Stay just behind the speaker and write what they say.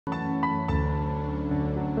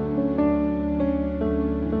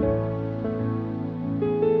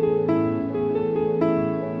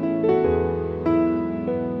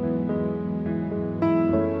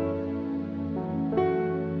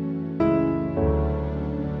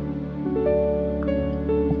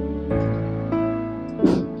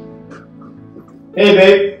Hey,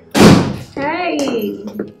 babe. Hey.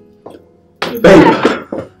 Babe.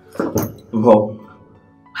 Well, welcome.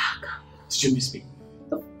 Did you miss me?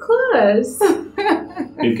 Of course.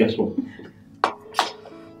 Babe, guess what?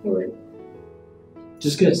 What?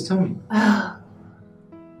 Just guess, tell me. I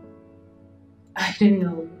don't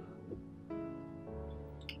know.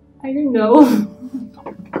 I don't know.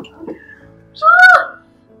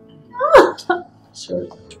 Sorry.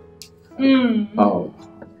 Mm. Oh,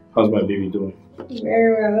 how's my baby doing?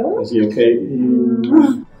 Very well. Is he okay?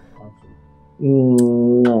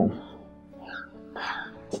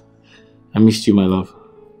 I missed you, my love.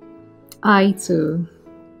 I too.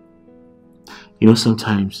 You know,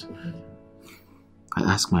 sometimes I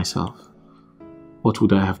ask myself, what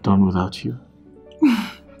would I have done without you?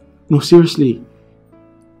 No, seriously.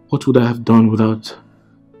 What would I have done without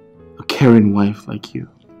a caring wife like you?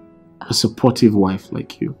 A supportive wife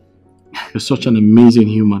like you? You're such an amazing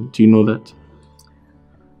human. Do you know that?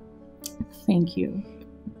 Thank you.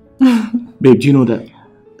 Babe, do you know that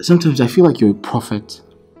sometimes I feel like you're a prophet?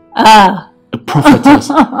 Ah! A prophetess.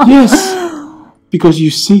 Yes! Because you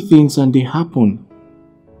see things and they happen.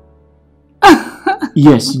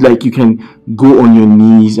 Yes, like you can go on your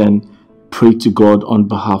knees and pray to God on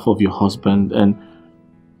behalf of your husband and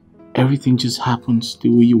everything just happens the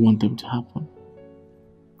way you want them to happen.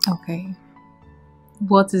 Okay.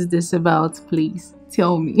 What is this about, please?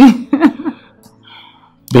 Tell me.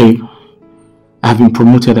 Babe, I've been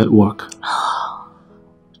promoted at work.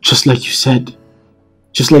 Just like you said.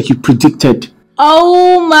 Just like you predicted.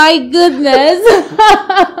 Oh my goodness.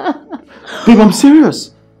 Babe, I'm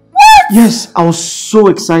serious. What? Yes, I was so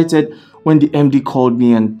excited when the MD called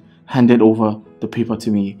me and handed over the paper to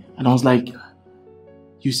me. And I was like,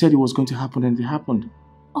 you said it was going to happen and it happened.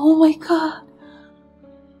 Oh my God.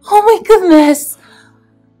 Oh my goodness.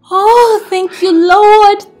 Oh, thank you,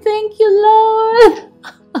 Lord. Thank you, Lord.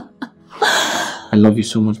 I love you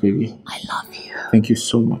so much, baby. I love you. Thank you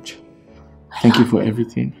so much. Thank you for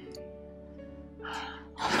everything.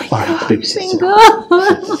 Oh all right, baby, sit down.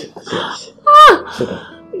 Sit down.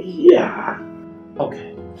 Yeah.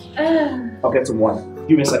 Okay. I'll get some water.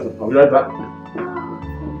 Give me a second. I'll be right back.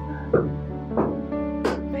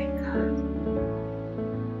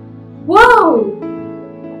 Whoa!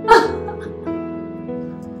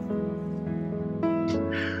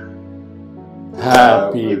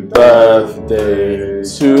 Happy birthday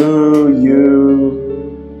to you.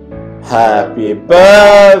 Happy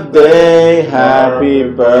birthday, happy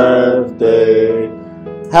birthday.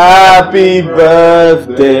 Happy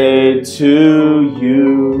birthday to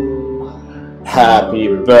you. Happy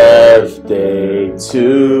birthday to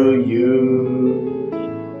you.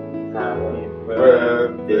 Happy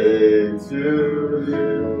birthday to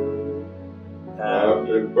you.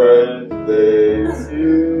 Happy birthday to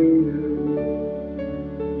you.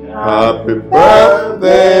 Happy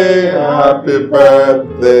birthday, happy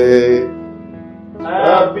birthday.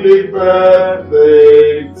 Happy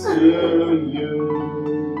birthday to you.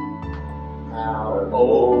 How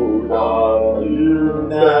old are you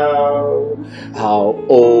now? How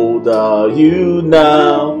old are you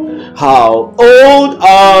now? How old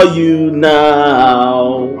are you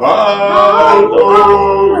now? How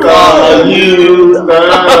old are you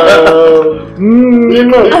now?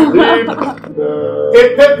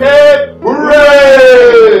 Hip hip hip!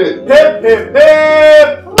 Hooray! Hip hip hip!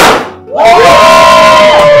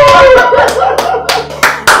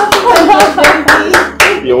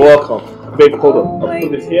 You're welcome. Babe, hold on. I'll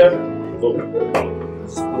put this here. Oh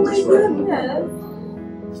my goodness.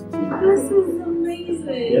 This is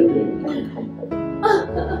amazing.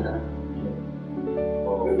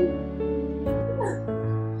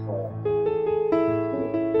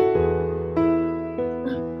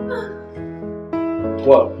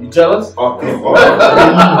 What? You jealous? Okay. I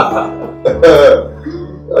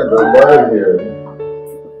go right here.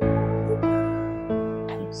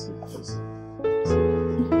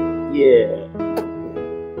 Yeah.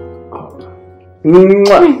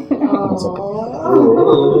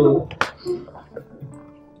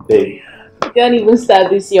 Hey. Don't even start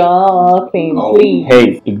this your thing, please.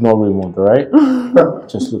 Hey, ignore Raymond, alright?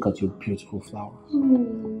 Just look at your beautiful flower.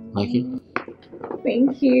 Like it?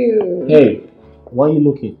 Thank you. Hey, why are you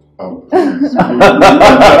looking? Oh.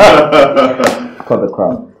 Cut the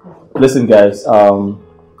crowd. Listen, guys, I'm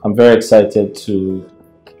very excited to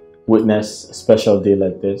witness a special day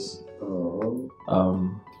like this.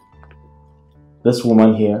 This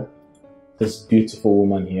woman here, this beautiful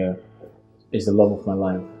woman here, is the love of my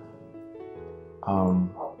life.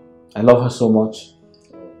 I love her so much.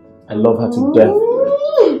 I love her to death.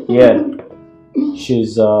 Yeah, she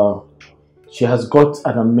has got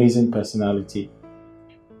an amazing personality.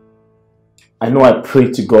 I know I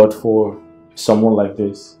prayed to God for someone like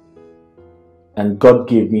this. And God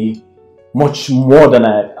gave me much more than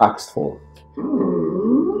I asked for.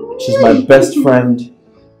 She's my best friend,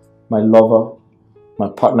 my lover, my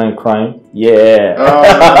partner in crime. Yeah.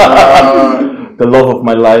 The love of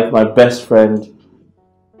my life, my best friend.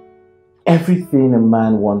 Everything a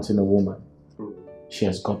man wants in a woman. She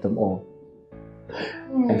has got them all.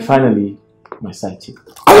 And finally, my side chick.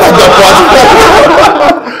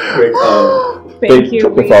 Thank you.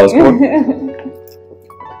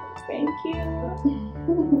 Thank you.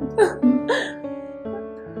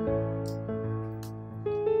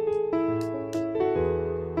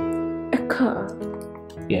 A car.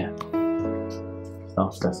 Yeah.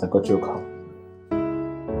 Downstairs, I got you a car.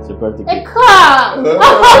 It's your birthday A gift. car!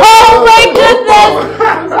 Oh my goodness!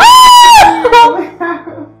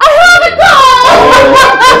 I have a car!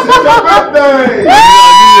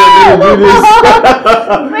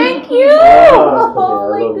 Thank you! Oh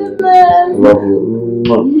my goodness! I love you.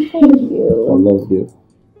 Thank you. I love you.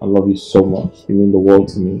 I love you so much. You mean the world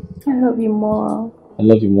to me. I love you more. I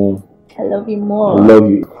love you more. I love you more. I love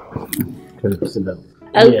you. Can you sit down?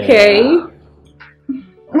 Okay.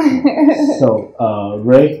 Yeah. So,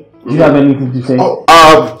 Ray, do you have anything to say?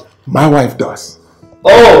 Oh, my wife does.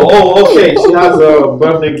 Oh, okay. She has a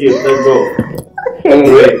birthday gift. Let's go.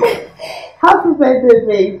 Okay. Happy birthday,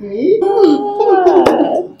 baby.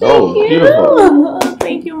 Oh, beautiful.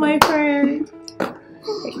 Thank you, my friend.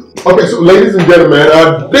 Okay, so ladies and gentlemen,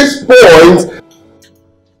 at this point...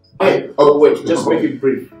 Hey, wait, just make it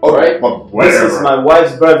brief. Alright, this is my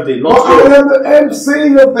wife's birthday, not I am the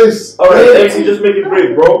MC of this. Alright, MC, just make it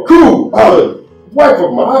brief, bro. Cool. Wife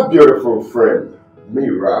of my beautiful friend,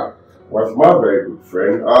 Mira. Wife of my very good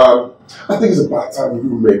friend. I think it's about time you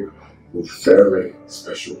make a very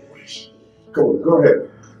special wish. Go on, go ahead.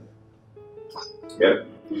 Yeah.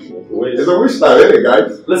 It's a wish time, isn't it,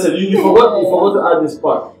 guys? Listen, you forgot to add this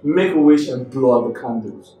part. Make a wish and blow out the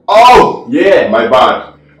candles. Oh! Yeah. My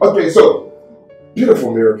bad. Okay, so,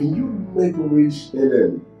 beautiful Mira, can you make a wish and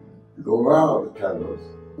then go around the candles?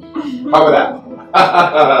 How about that?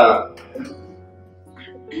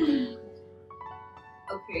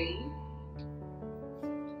 Okay.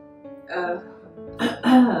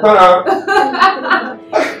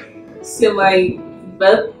 So my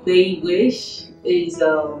birthday wish is I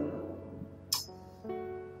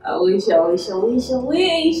wish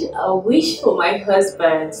for my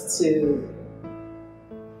husband to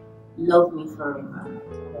love me forever.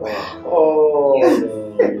 Wow. Oh,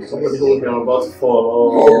 yeah. Somebody told me I'm about to fall.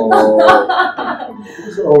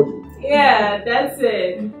 Oh. Yeah, that's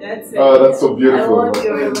it. That's it. Oh, that's so beautiful. I want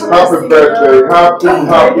you to Happy birthday.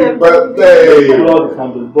 Happy birthday. Blow out the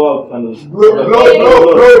candles. Blow out the candles. Blow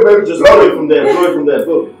it, baby. Just blow it from there. Blow it from there.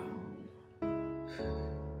 Go.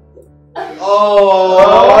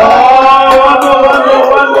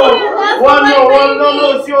 One more.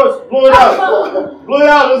 No, it's yours. Blow it out. Blow it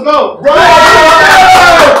out. Let's go.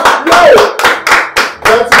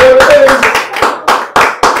 That's what it is.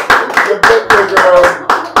 It's your birthday, girl.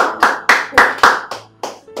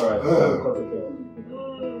 Alright.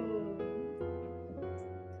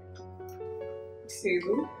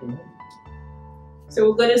 So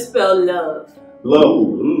we're gonna spell love. Love.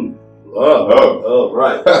 Love. Oh,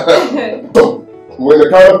 right. When the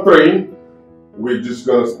count of 3, we're just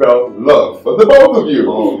gonna spell love for the both of you.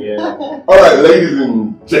 Oh, yeah. Alright, ladies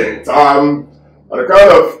and gents, on the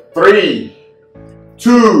count of 3,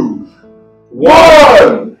 2,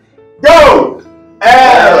 1, go!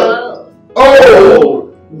 L-O-V-N-E!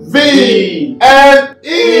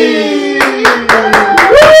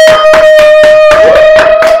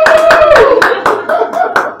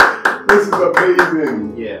 This is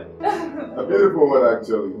amazing. Yeah. A beautiful one,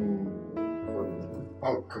 actually.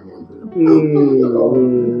 Oh, come on, baby.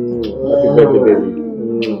 Happy birthday, baby.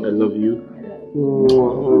 I love you.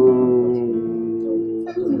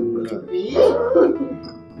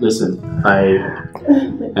 Listen, I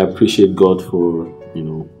appreciate God for,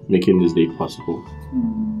 making this day possible.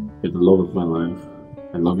 You're the love of my life.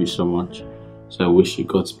 I love you so much. So I wish you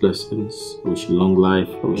God's blessings. I wish you long life.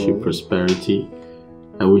 I wish you prosperity.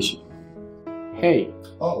 I wish... Hey.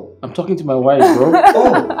 Oh. I'm talking to my wife, bro.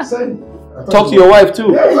 Oh, same. Talk to your wife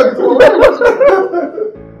too. Yeah, I'm talking to my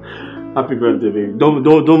wife. Happy birthday, baby.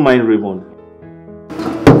 Don't mind Raymond.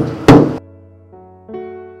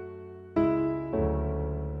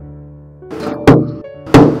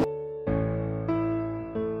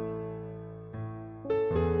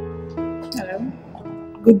 Hello.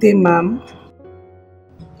 Good day, ma'am.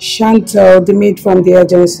 Chantal, the maid from the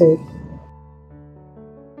agency.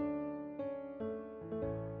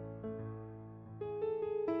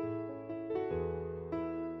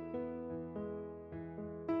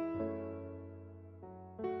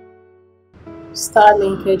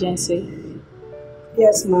 Starlink Agency.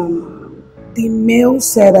 Yes, ma'am. The mail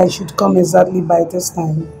said I should come exactly by this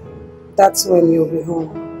time. That's when you'll be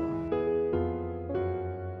home.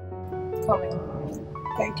 Come in.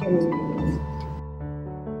 Thank you, ma'am.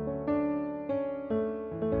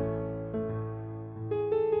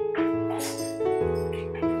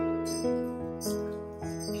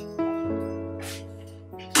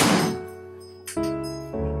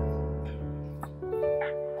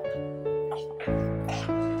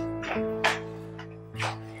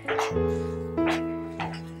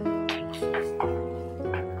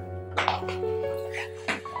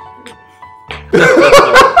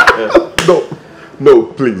 No,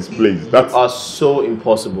 please. That's are so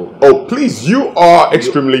impossible. Oh, please, you are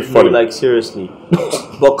extremely funny. No, like seriously.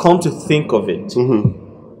 But come to think of it,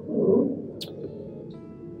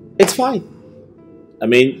 it's fine. I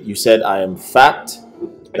mean, you said I am fat.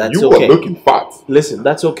 That's you okay. are looking fat. Listen,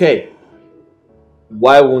 that's okay.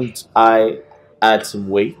 Why won't I add some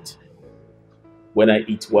weight when I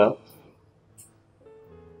eat well?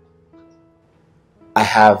 I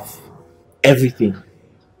have everything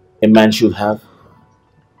a man should have.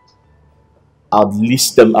 I'll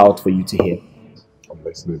list them out for you to hear. I'm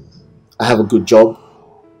listening. I have a good job,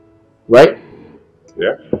 right?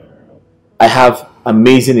 Yeah. I have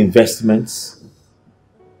amazing investments.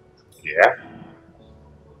 Yeah.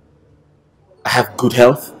 I have good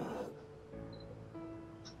health.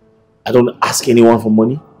 I don't ask anyone for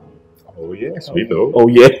money. Oh yes, we know. Oh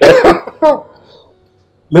yeah.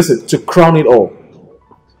 Listen, to crown it all,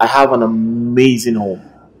 I have an amazing home.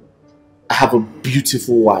 I have a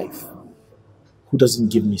beautiful wife who doesn't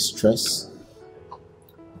give me stress,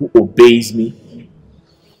 who obeys me,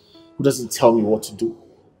 who doesn't tell me what to do.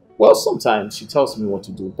 Well, sometimes she tells me what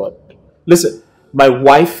to do, but listen, my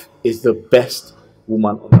wife is the best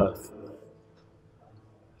woman on earth.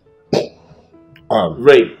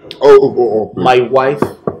 Ray, my wife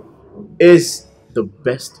is the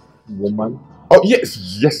best woman. Oh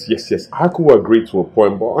yes. I could agree to a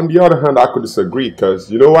point, but on the other hand, I could disagree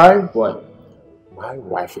because you know why? What? My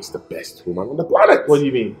wife is the best woman on the planet. What do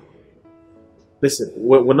you mean? Listen,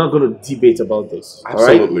 we're not going to debate about this.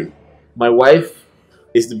 Absolutely. All right? My wife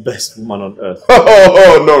is the best woman on earth.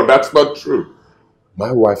 Oh, no, that's not true.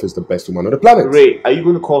 My wife is the best woman on the planet. Ray, are you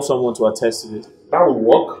going to call someone to attest to this? That will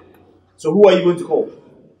work. So who are you going to call?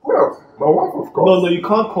 Well, my wife, of course. No, you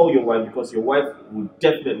can't call your wife because your wife will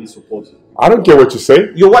definitely support you. I don't care what you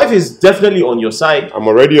say. Your wife is definitely on your side. I'm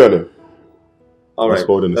already on it. All right,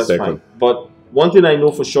 hold in a that's second. fine. But one thing I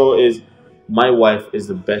know for sure is my wife is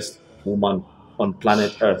the best woman on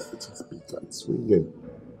planet Earth. It's swinging.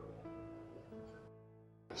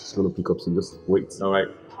 She's gonna pick up some. Just wait. All right.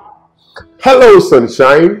 Hello,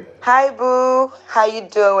 sunshine. Hi, boo. How you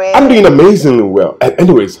doing? I'm doing amazingly well.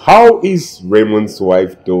 Anyways, how is Raymond's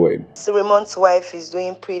wife doing? So Raymond's wife is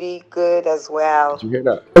doing pretty good as well. Did you hear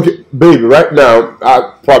that? Okay, baby. Right now,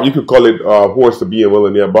 probably you could call it horse to be a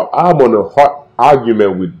millionaire, but I'm on a hot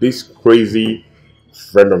argument with this crazy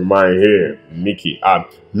friend of mine here, Mickey.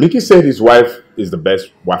 Mickey said his wife is the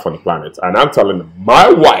best wife on the planet, and I'm telling him my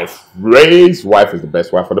wife, Ray's wife, is the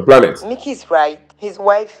best wife on the planet. Mickey's right. His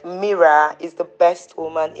wife, Mira, is the best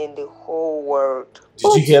woman in the whole world.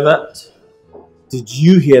 Did you hear that? Did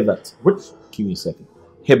you hear that? Give me a second.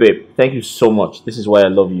 Hey, babe. Thank you so much. This is why I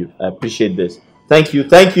love you. I appreciate this. Thank you.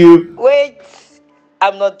 Thank you. Wait.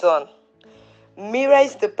 I'm not done. Mira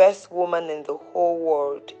is the best woman in the whole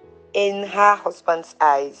world in her husband's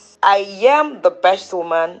eyes. I am the best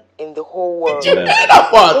woman in the whole world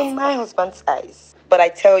in my husband's eyes. But I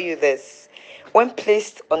tell you this, when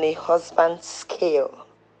placed on a husband's scale,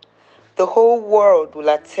 the whole world will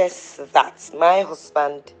attest that my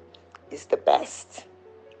husband is the best.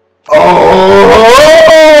 Oh,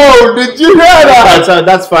 did you hear that?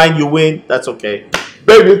 That's fine. You win. That's okay.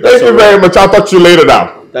 Baby, thank you very much. I'll talk to you later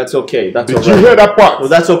now. That's okay. That's Did you hear that part? No,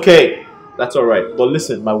 that's okay. That's all right. But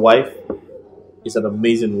listen, my wife is an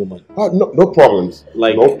amazing woman. No problems.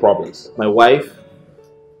 Like, no problems. My wife,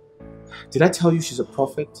 did I tell you she's a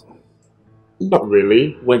prophet? Not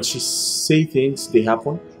really. When she say things, they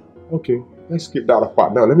happen. Okay, let's skip that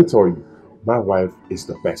apart. Now, let me tell you, my wife is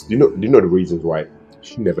the best. Do you know the reasons why?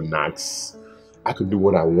 She never nags. I could do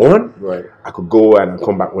what I want. Right. I could go and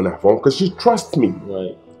come back when I want because she trusts me.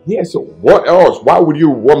 Right. Yeah, so what else? Why would you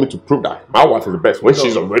want me to prove that my wife is the best when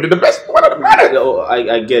she's already the best woman on the planet? No,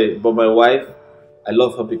 I get it. But my wife, I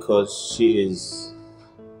love her because she is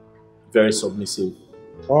very submissive.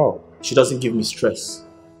 Oh. She doesn't give me stress.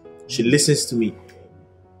 She listens to me.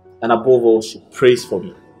 And above all, she prays for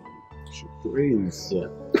me. She prays? Yeah.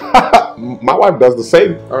 My wife does the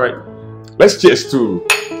same. All right. Let's cheers to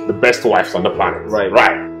the best wives on the planet. Right.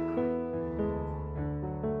 Right.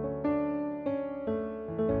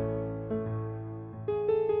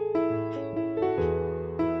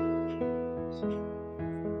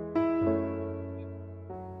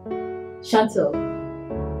 Chantal.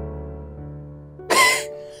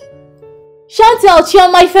 Chantal,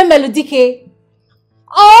 Chioma Ife Melodike.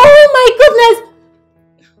 Oh my goodness!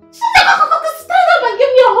 Stand up and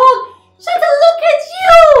give me a hug. Chantal, look at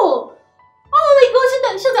you! Oh my gosh,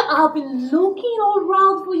 Chantal, I've been looking all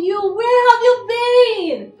around for you. Where have you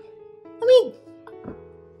been? I mean,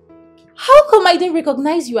 how come I didn't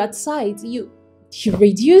recognize you at sight? You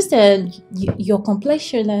reduced and your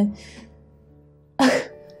complexion and...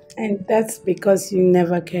 And that's because you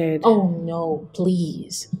never cared. Oh no,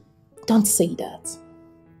 please. Don't say that.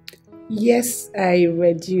 Yes, I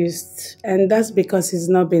reduced, and that's because it's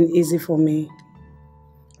not been easy for me.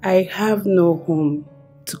 I have no home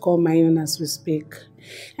to call my own as we speak.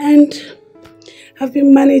 And I've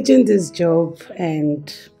been managing this job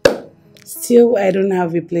and still I don't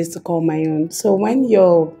have a place to call my own. So when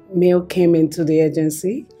your mail came into the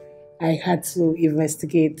agency, I had to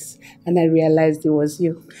investigate and I realized it was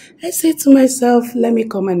you. I said to myself, let me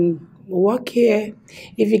come and work here.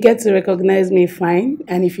 If you get to recognize me, fine.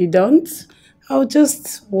 And if you don't, I'll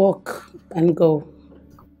just walk and go.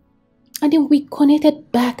 And then we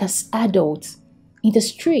connected back as adults in the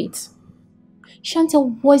street. Chantal,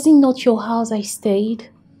 was it not your house I stayed?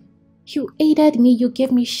 You aided me, you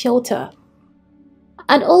gave me shelter.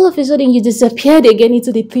 And all of a sudden you disappeared again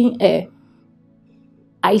into the thin air.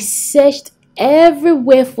 I searched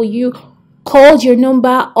everywhere for you, called your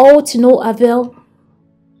number, all to no avail.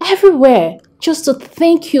 Everywhere, just to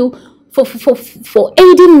thank you for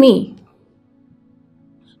aiding me.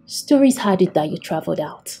 Stories had it that you traveled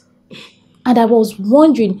out. And I was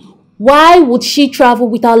wondering, why would she travel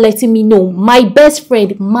without letting me know? My best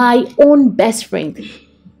friend, my own best friend.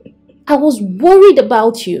 I was worried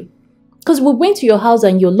about you. Because we went to your house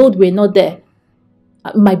and your load were not there.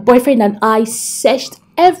 My boyfriend and I searched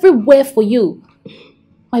everywhere for you.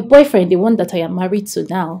 My boyfriend, the one that I am married to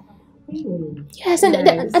now. Yes, and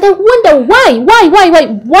I wonder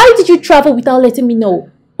why did you travel without letting me know?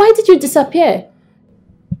 Why did you disappear?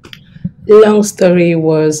 Long story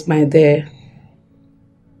was, my dear.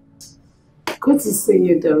 Good to see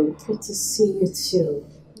you though. Good to see you too.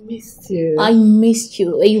 Missed you. I missed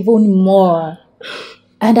you even more.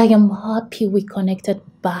 And I am happy we connected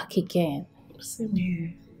back again. Same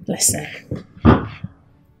here. Listen,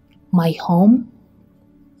 my home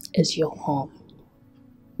is your home.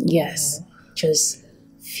 Yes, just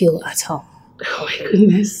feel at home. Oh my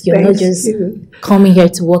goodness. You're not just coming here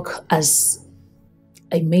to work as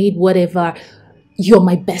a maid, whatever. You're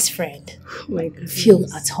my best friend. Oh my goodness. Feel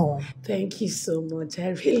at home. Thank you so much. I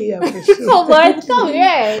really appreciate it. Come on, come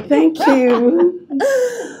here. Thank you.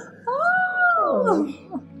 Oh.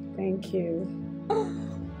 Thank you.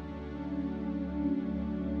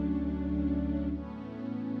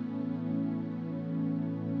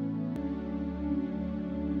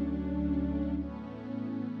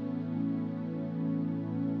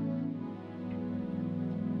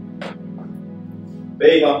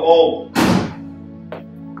 Babe, I'm home.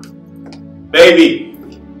 Baby!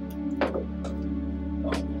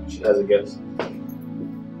 Oh, she has a guest.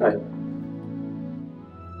 Hi.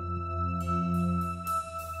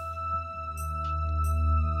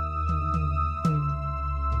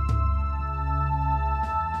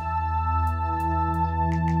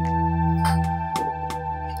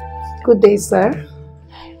 Good day, sir.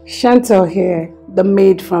 Chantal here, the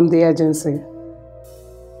maid from the agency.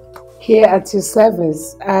 Here at your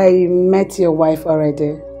service, I met your wife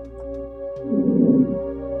already.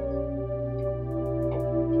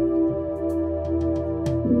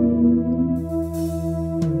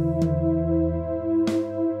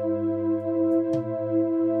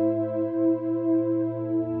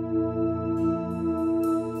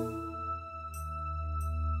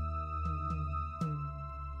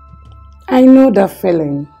 I know that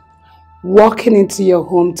feeling, walking into your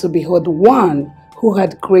home to behold one who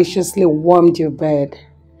had graciously warmed your bed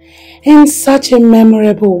in such a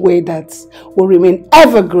memorable way that will remain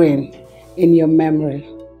evergreen in your memory.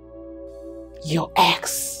 Your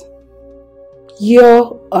ex.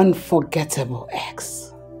 Your unforgettable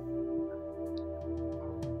ex.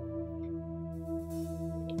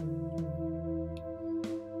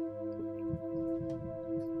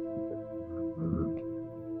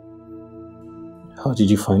 How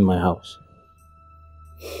did you find my house?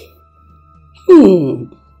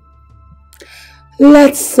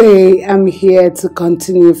 Let's say I'm here to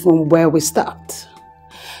continue from where we stopped.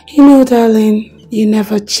 You know, darling, you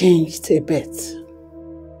never changed a bit.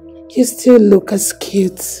 You still look as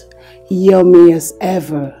cute, yummy as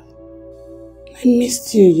ever. I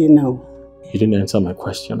missed you, you know. You didn't answer my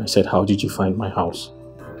question. I said, how did you find my house?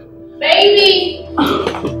 Baby! My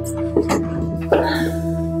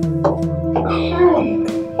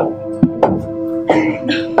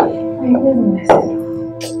goodness.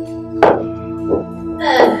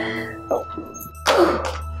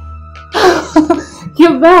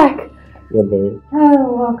 You're back. Yeah, baby.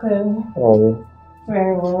 Oh, welcome. How are you?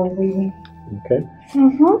 Very well, baby. Okay.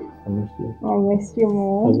 Mm-hmm. I missed you. I missed you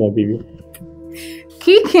more. How's my baby?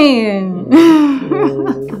 Kicking.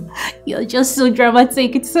 You're just so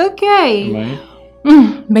dramatic. It's okay. Am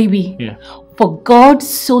I? Baby. Yeah. For God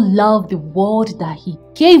so loved the world that He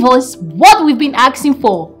gave us what we've been asking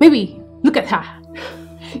for. Baby, look at her.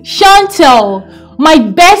 Chantel, my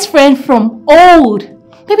best friend from old.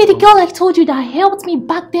 Baby, the girl I told you that helped me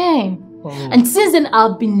back then. And since then,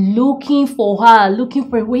 I've been looking for her, looking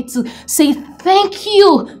for a way to say thank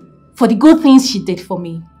you for the good things she did for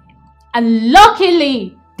me. And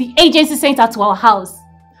luckily, the agency sent her to our house.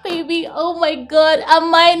 Baby, oh my God,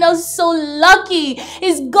 am I not so lucky?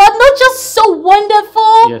 Is God not just so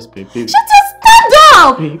wonderful? Yes, baby. Just stand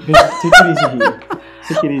up! Baby, take it easy.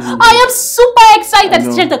 Take it easy. I am super excited.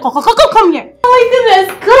 Come here. Oh my goodness,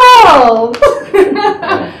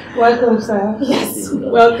 come! Welcome, sir. Yes,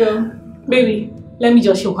 welcome. Baby, let me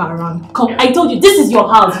just show her around. Come, I told you, this is your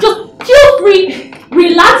house. Just feel free,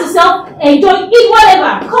 relax yourself, enjoy, eat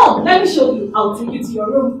whatever. Come, let me show you. I'll take you to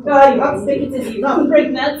your room. You have to take it easy. You're not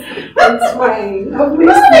pregnant. That's fine. Oh my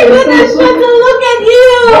goodness, Shanta, look at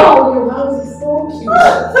you! Oh, your house is so cute.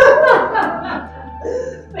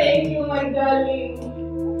 Thank you, my darling.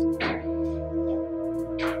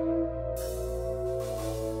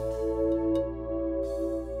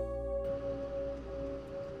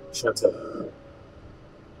 Shut up.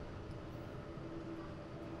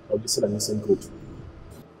 Now listen and listen good.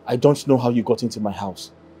 I don't know how you got into my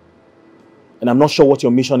house. And I'm not sure what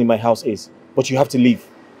your mission in my house is, but you have to leave.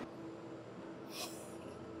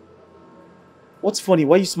 What's funny?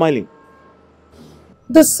 Why are you smiling?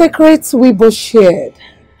 The secrets we both shared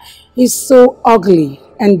is so ugly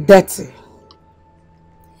and dirty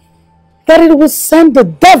that it would send the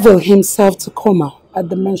devil himself to coma at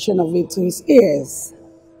the mention of it to his ears.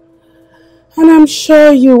 And I'm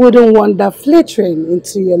sure you wouldn't want that flittering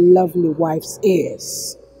into your lovely wife's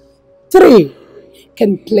ears. 3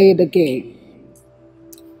 can play the game.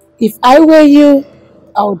 If I were you,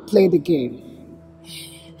 I would play the game.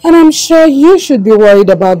 And I'm sure you should be worried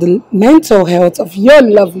about the mental health of your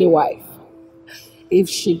lovely wife if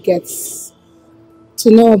she gets to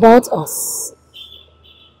know about us.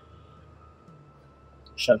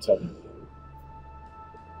 Chantal,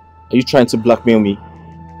 are you trying to blackmail me?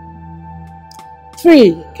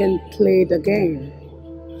 3 can play the game.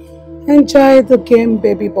 Enjoy the game,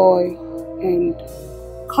 baby boy, and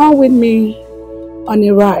come with me on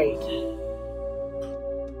a ride.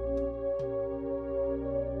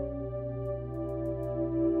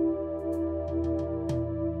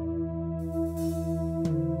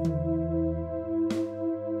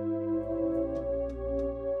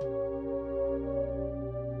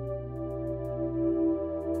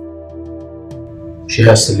 She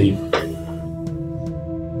has to leave.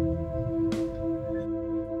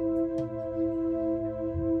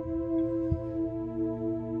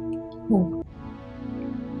 Who?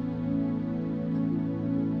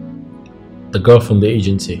 The girl from the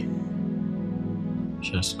agency.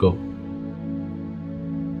 She has to go.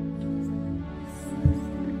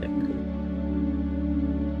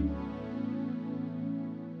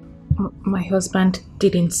 My husband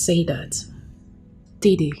didn't say that,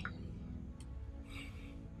 did he?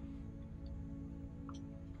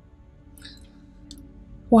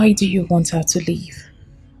 Why do you want her to leave?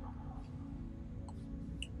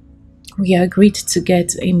 We agreed to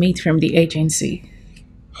get a maid from the agency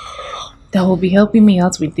that will be helping me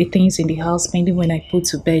out with the things in the house, mainly when I put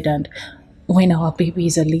to bed and when our baby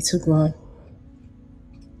is a little grown.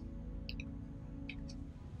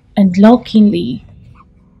 And luckily,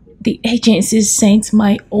 the agency sent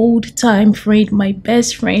my old-time friend, my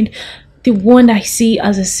best friend, the one I see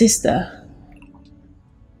as a sister.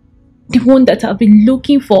 The one that I've been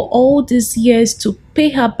looking for all these years to pay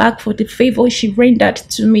her back for the favor she rendered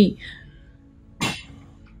to me.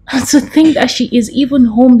 And to think that she is even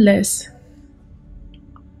homeless.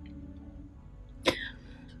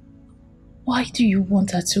 Why do you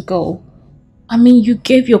want her to go? I mean, you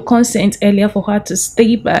gave your consent earlier for her to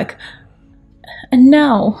stay back. And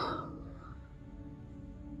now,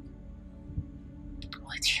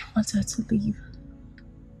 why do you want her to leave?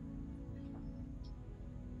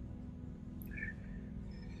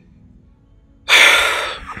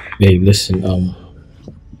 Babe, listen,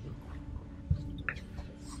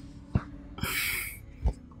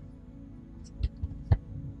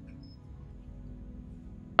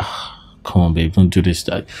 come on, babe, don't do this.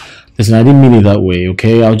 Listen, I didn't mean it that way,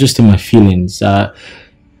 okay? I was just in my feelings. I'm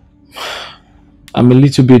a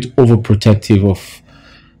little bit overprotective of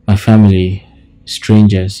my family,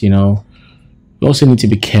 strangers, you know. You also need to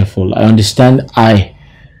be careful. I understand I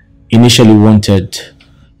initially wanted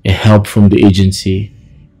a help from the agency,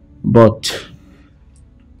 but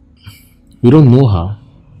we don't know her.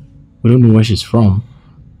 We don't know where she's from.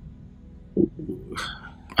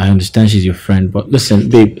 I understand she's your friend, but listen,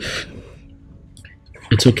 babe,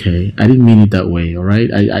 it's okay. I didn't mean it that way,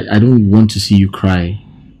 alright? I don't want to see you cry.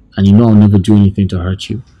 And you know I'll never do anything to hurt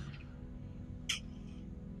you.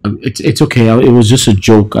 It's okay. It was just a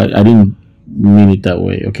joke. I didn't mean it that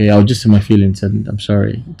way, okay? I was just in my feelings and I'm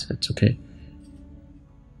sorry. It's okay.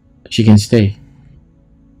 She can stay.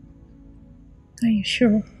 Are you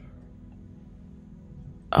sure?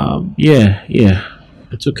 Yeah.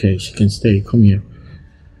 It's okay. She can stay. Come here.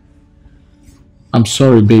 I'm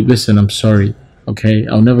sorry, babe. Listen, I'm sorry. Okay?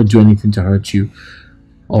 I'll never do anything to hurt you.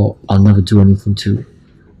 Or I'll never do anything to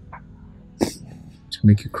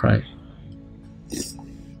make you cry.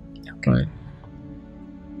 Okay. Right.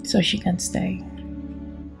 So she can stay.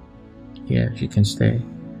 Yeah, she can stay.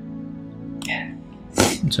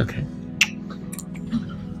 It's okay.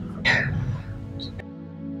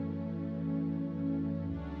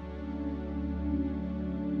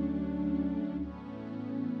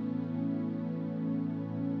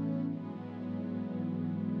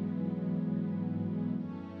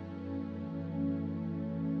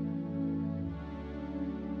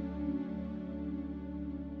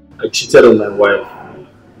 I cheated on my wife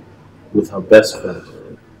with her best friend.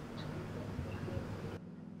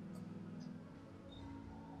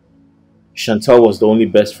 Chantal was the only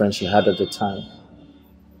best friend she had at the time.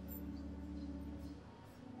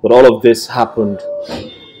 But all of this happened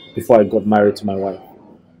before I got married to my wife.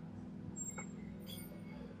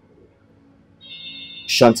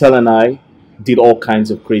 Chantal and I did all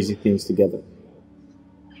kinds of crazy things together.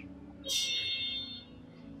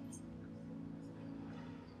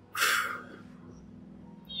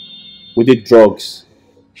 We did drugs.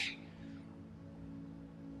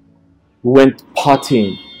 We went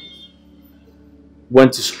partying.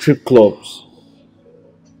 Went to strip clubs.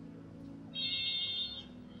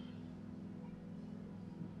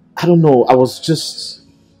 I don't know, I was just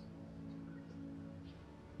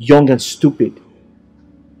young and stupid.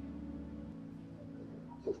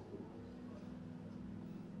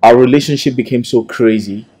 Our relationship became so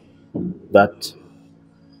crazy that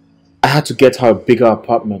I had to get her a bigger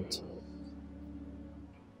apartment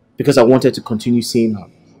because I wanted to continue seeing her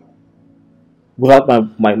without my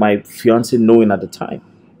fiancé knowing at the time.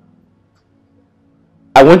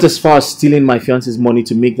 I went as far as stealing my fiancé's money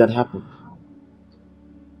to make that happen.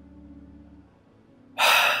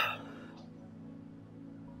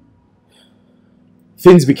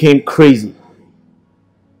 Things became crazy.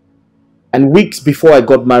 And weeks before I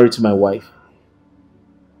got married to my wife,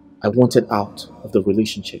 I wanted out of the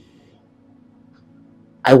relationship.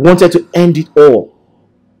 I wanted to end it all.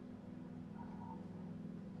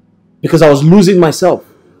 Because I was losing myself.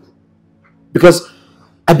 Because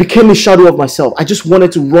I became a shadow of myself. I just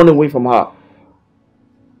wanted to run away from her.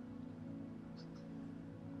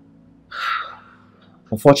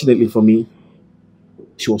 Unfortunately for me,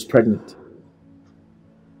 she was pregnant.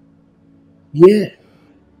 Yeah.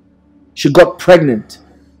 She got pregnant.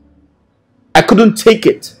 I couldn't take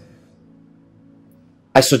it.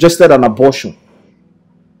 I suggested an abortion.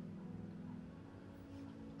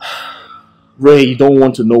 Ray, you don't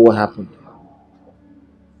want to know what happened.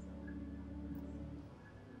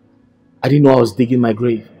 I didn't know I was digging my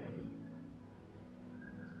grave.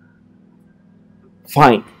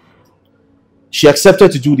 Fine. She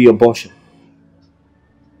accepted to do the abortion.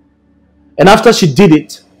 And after she did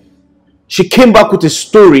it, she came back with a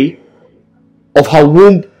story of her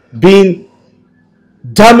womb being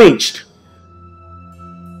damaged.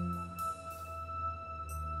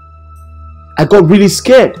 I got really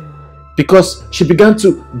scared because she began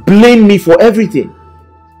to blame me for everything.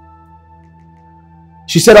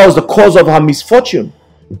 She said I was the cause of her misfortune.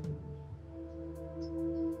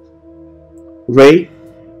 Ray,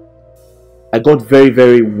 I got very,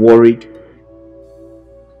 very worried.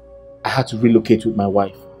 I had to relocate with my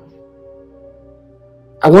wife.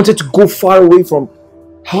 I wanted to go far away from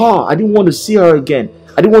her. I didn't want to see her again.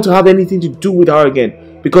 I didn't want to have anything to do with her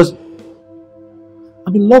again because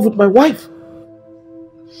I'm in love with my wife.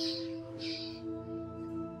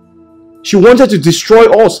 She wanted to destroy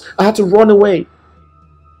us. I had to run away.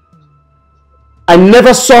 I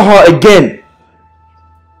never saw her again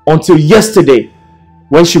until yesterday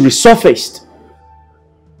when she resurfaced,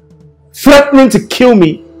 threatening to kill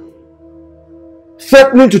me,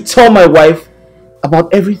 threatening to tell my wife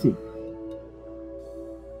about everything.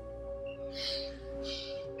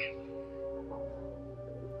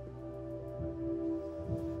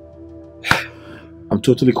 I'm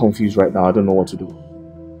totally confused right now. I don't know what to do.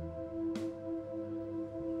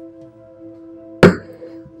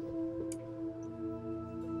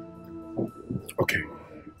 Okay.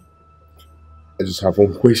 I just have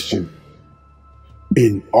one question.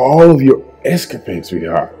 In all of your escapades with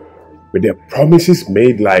her, were there promises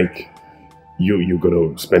made like you're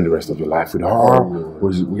gonna spend the rest of your life with her?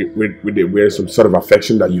 Were there some sort of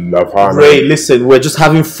affection that you love her? Ray, listen, we're just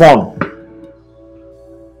having fun.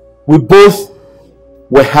 We both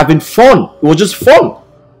were having fun. It was just fun.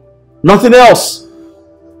 Nothing else.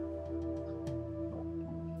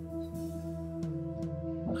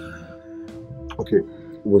 Okay,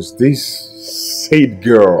 was this said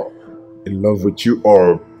girl in love with you,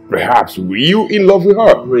 or perhaps were you in love with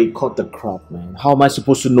her? Ray, cut the crap, man. How am I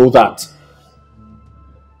supposed to know that?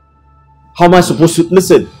 How am I supposed to...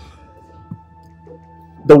 Listen,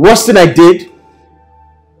 the worst thing I did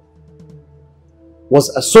was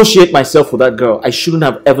associate myself with that girl. I shouldn't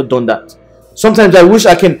have ever done that. Sometimes I wish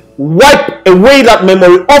I can wipe away that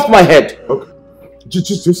memory off my head. Okay,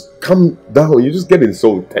 just calm down. You're just getting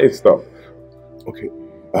so tensed up. Okay,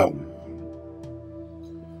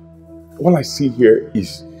 all I see here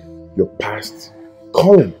is your past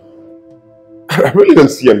calling. I really don't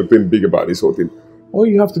see anything big about this whole thing. All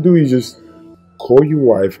you have to do is just call your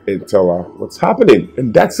wife and tell her what's happening,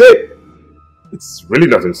 and that's it. It's really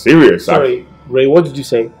nothing serious. Sorry, Ray, what did you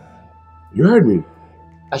say? You heard me.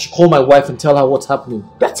 I should call my wife and tell her what's happening.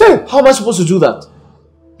 That's it. How am I supposed to do that?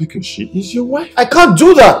 Because she is your wife. I can't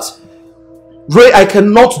do that. Ray, I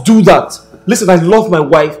cannot do that. Listen, I love my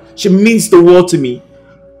wife. She means the world to me.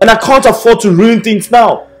 And I can't afford to ruin things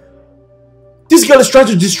now. This girl is trying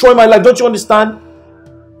to destroy my life. Don't you understand?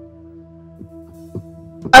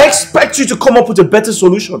 I expect you to come up with a better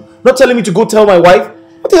solution. Not telling me to go tell my wife.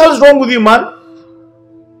 What the hell is wrong with you, man?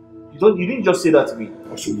 You didn't just say that to me.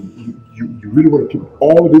 So you really want to keep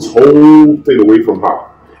all this whole thing away from her.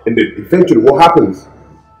 And then eventually what happens?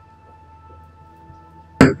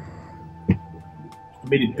 I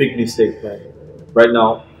made a big mistake, man. Right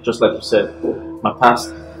now, just like you said, my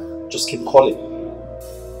past just keep calling.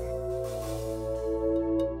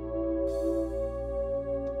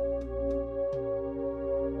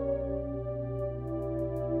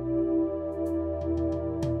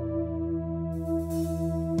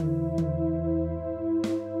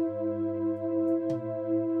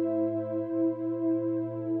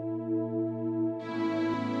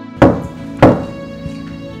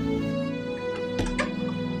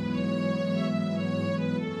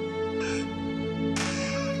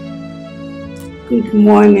 Good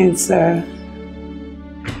morning, sir.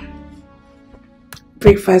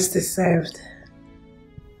 Breakfast is served.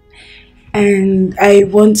 And I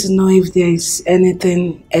want to know if there is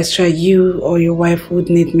anything extra you or your wife would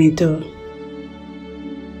need me to.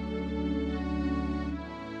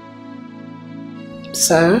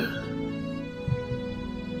 Sir?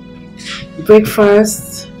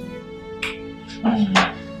 Breakfast?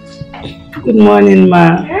 Good morning,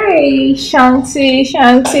 ma. Hey,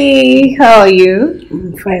 Shanti, how are you?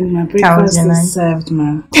 I'm fine, ma. Breakfast is served,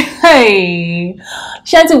 ma. Hey,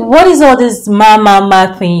 Shanti, what is all this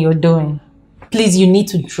ma thing you're doing? Please, you need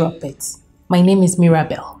to drop it. My name is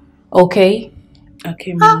Mirabelle, okay?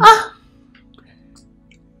 Okay, ma.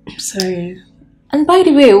 Sorry. And by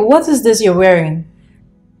the way, what is this you're wearing?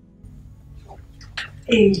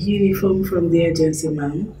 A uniform from the agency,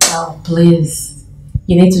 ma'am. Oh, please.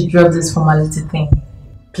 You need to drop this formality thing.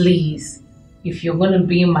 Please. If you're going to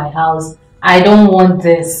be in my house, I don't want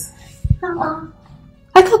this.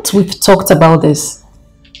 I thought we've talked about this.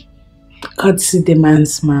 Courtesy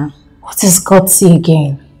demands, ma'am. What is courtesy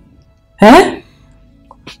again? Eh?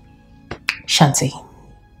 Shanti,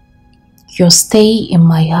 your stay in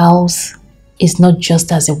my house is not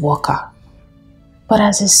just as a worker, but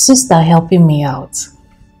as a sister helping me out.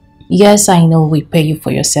 Yes, I know we pay you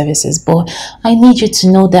for your services, but I need you to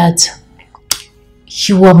know that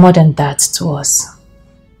you are more than that to us.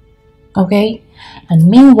 Okay? And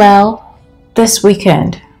meanwhile, this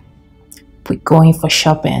weekend, we're going for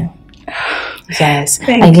shopping. Yes,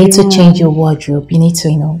 I need to change your wardrobe. You need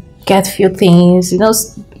to, get a few things,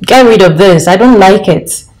 get rid of this. I don't like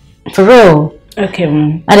it. For real. Okay,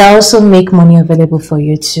 ma'am. And I also make money available for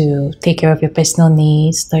you to take care of your personal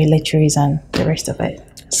needs, toiletries, and the rest of it.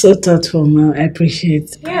 So thoughtful, Mom. I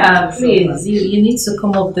appreciate it. Yeah, please. You need to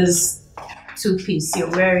come up this two-piece you're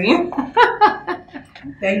wearing.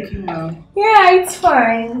 Thank you, Mom. Yeah, it's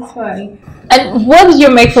fine. It's fine. And what did you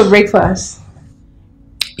make for breakfast?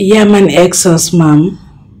 Yam and egg sauce, Mom.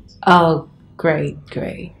 Oh, great,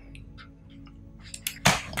 great.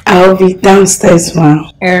 I'll be downstairs, Mom.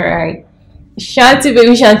 Alright. Shanti,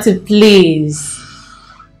 baby Shanti, please.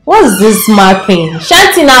 What's this mapping?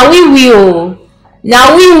 Shanti, now we will.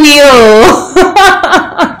 Now we will.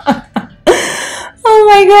 Oh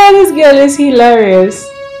my god, this girl is hilarious.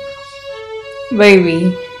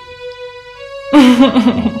 Baby.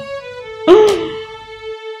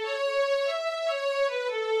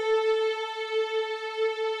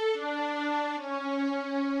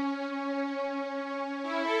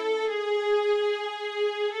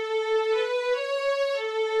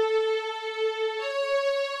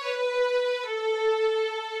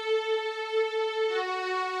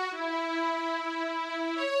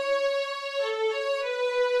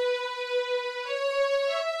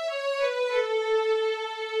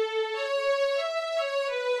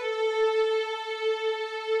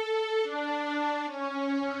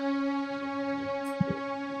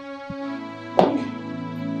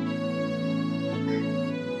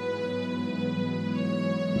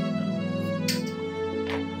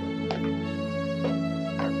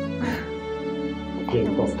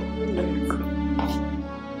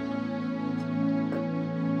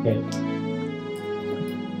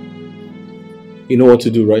 You know what to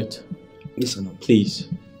do, right? Yes, I know. Please,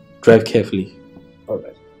 drive carefully.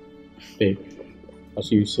 Alright. Babe, I'll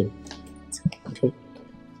see you soon. Okay?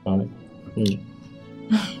 Alright.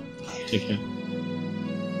 Take care.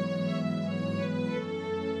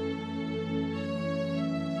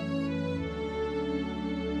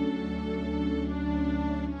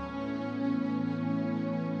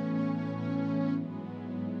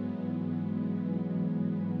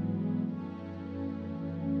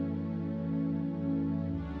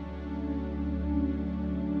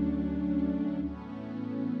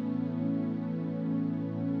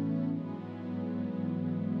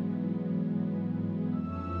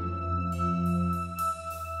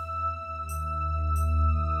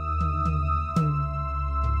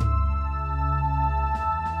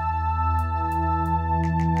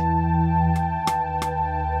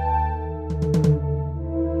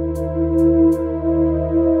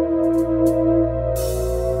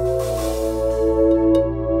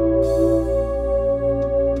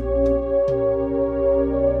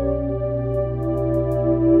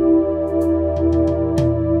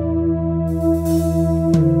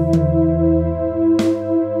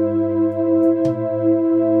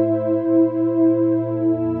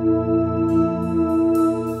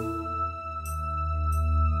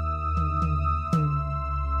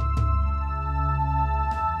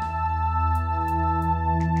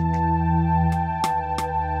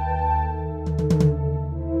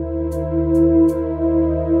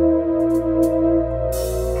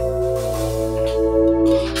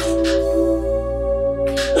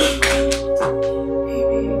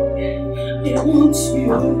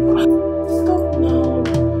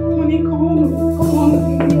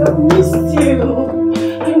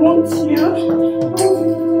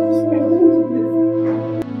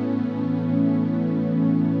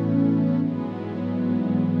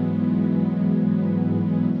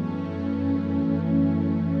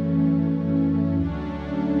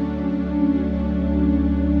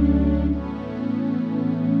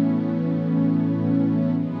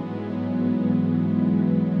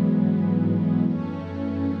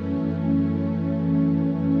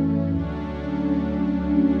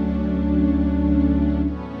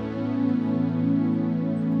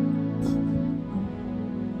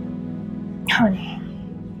 Honey.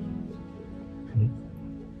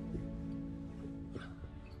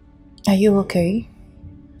 Are you okay?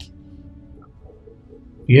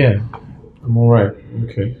 Yeah, I'm alright.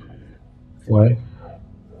 Okay. Why?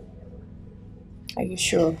 Are you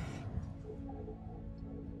sure?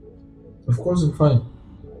 Of course I'm fine.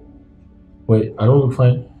 Wait, I don't look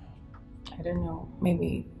fine? I don't know.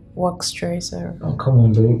 Maybe work stress or... Oh, come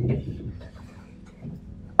on, babe.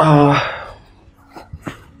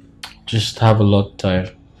 Just have a lot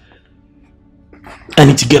tired. I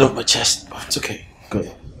need to get off my chest. Oh, it's okay.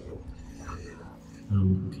 Good.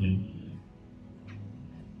 Okay.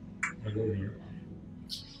 I'll go here.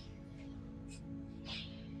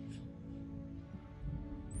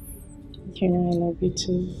 You know I love you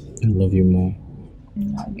too. I love you more. I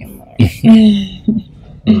love you more.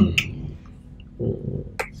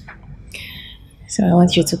 So I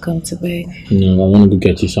want you to come to bed. No, I want to go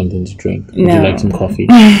get you something to drink. Would No. you like some coffee?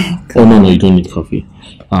 Oh, no, you don't need coffee.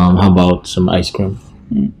 How about some ice cream?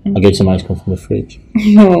 I'll get some ice cream from the fridge.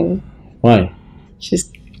 No. Why?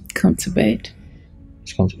 Just come to bed.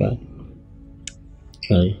 Just come to bed.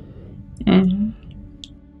 Really?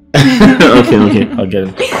 Okay, I'll get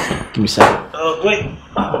it. Give me a second. Oh, wait.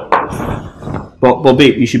 But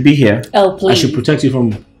babe, you should be here. Oh, please. I should protect you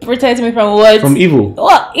from... Protect me from what? From evil.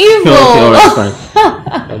 What? Evil? Okay, alright, fine.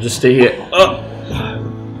 I'll just stay here.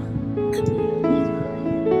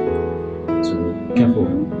 So, careful.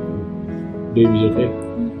 Baby's okay?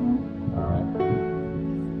 Alright.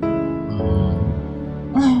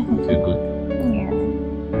 Okay, good. Yeah.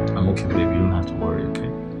 I'm okay, baby. You don't have to worry, okay?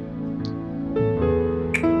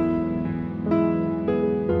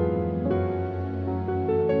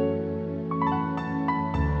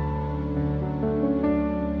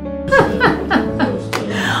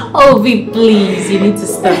 Oh, V, please, you need to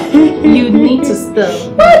stop. You need to stop.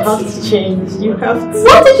 What? You have to change. You have to.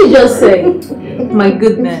 What did you just say? My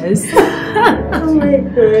goodness. Oh my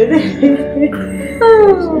god.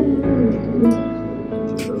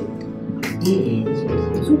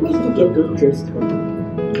 So where did you get those dresses from?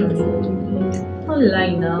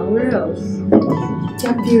 Online now, where else?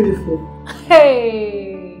 They're beautiful.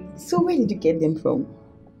 Hey. So where did you get them from?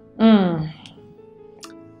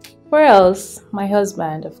 Where else? My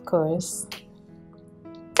husband, of course.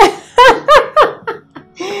 I'm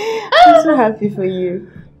so happy for you.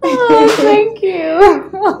 Oh, thank you.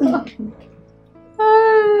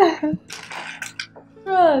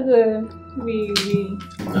 Oh, good. Baby.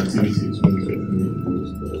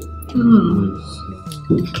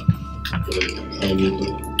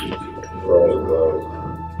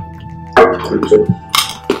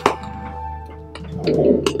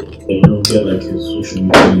 You don't get like his social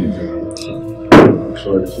media.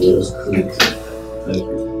 Sorry, so just create like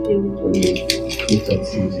when you create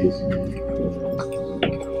activities.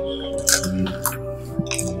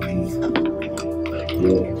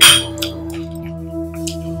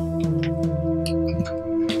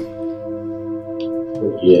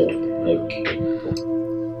 Yeah, like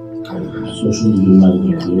social media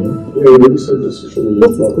management, you know? Yeah, maybe said the social media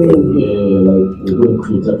platform. Yeah, like we're going to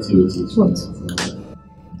create activities. What?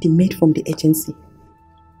 The maid from the agency.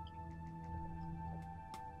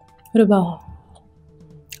 What about her?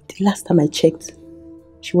 The last time I checked,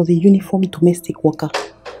 she was a uniform domestic worker.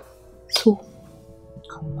 So,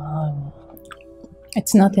 Come on.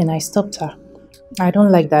 It's nothing. I stopped her. I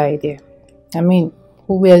don't like that idea. I mean,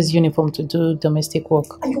 who wears uniform to do domestic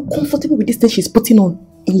work? are you comfortable with this thing she's putting on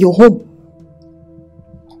in your home?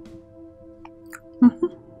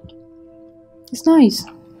 It's nice.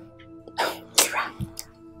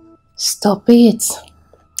 Stop it.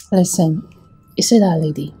 Listen, you see that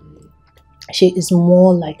lady? She is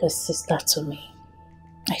more like a sister to me.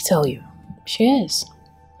 I tell you, she is.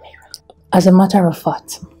 As a matter of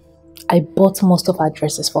fact, I bought most of her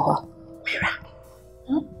dresses for her.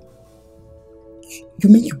 You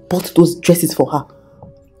mean you bought those dresses for her?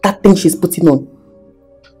 That thing she's putting on?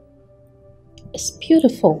 It's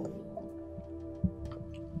beautiful.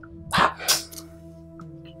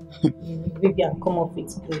 Vivian, come off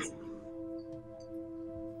it, please.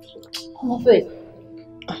 Come off it.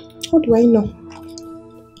 How do I know?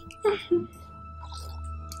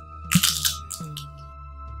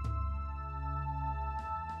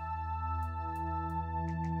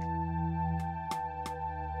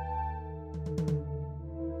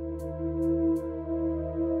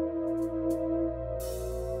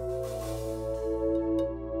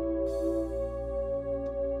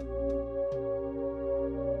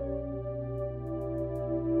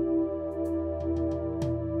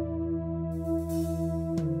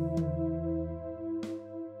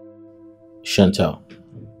 Chantal,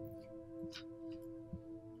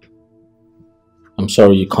 I'm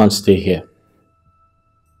sorry, you can't stay here.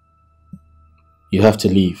 You have to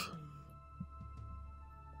leave.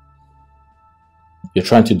 You're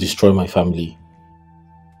trying to destroy my family.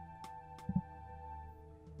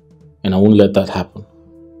 And I won't let that happen.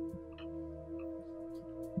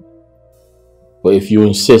 But if you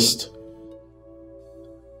insist,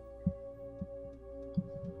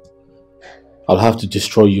 I'll have to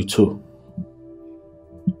destroy you too.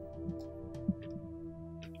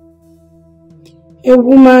 A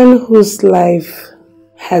woman whose life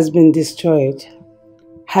has been destroyed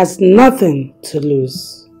has nothing to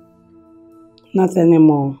lose. Not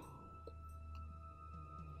anymore.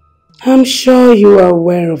 I'm sure you are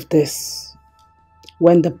aware of this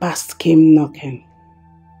when the past came knocking.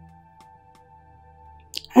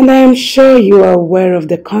 And I am sure you are aware of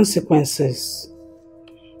the consequences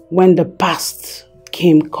when the past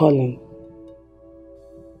came calling.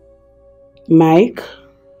 Mike,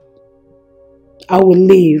 I will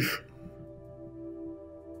leave.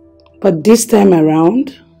 But this time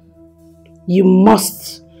around, you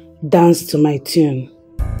must dance to my tune.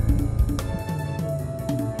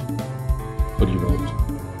 What do you want?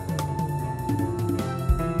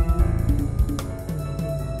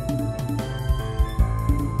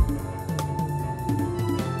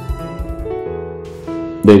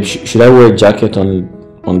 Babe, should I wear a jacket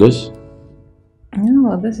on this?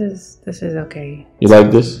 No, this is okay. You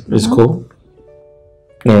like this? It's cool?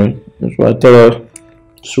 Alright, that's why I tell her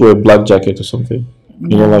just wear a black jacket or something.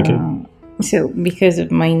 You don't like it? So, because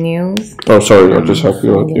of my nails? Oh, sorry, I just have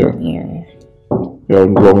your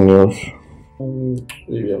long nails.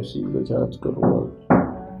 Maybe I'll see you later. I have to go to work.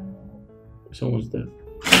 Someone's there.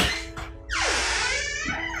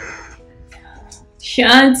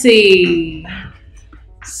 Shanti!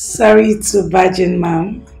 Sorry to barge in,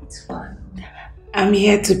 ma'am. It's fine. I'm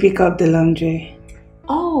here to pick up the laundry.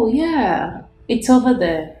 Oh, yeah. It's over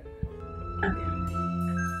there.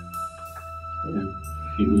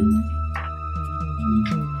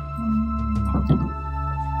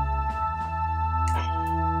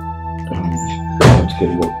 Let's get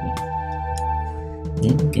work now.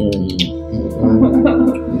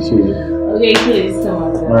 Okay, please, come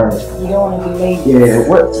on. Alright. You don't want to be late. Yeah,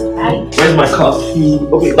 what? Where's my coffee?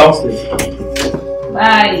 Okay, downstairs.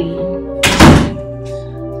 Bye.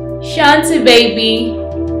 Shanti, baby.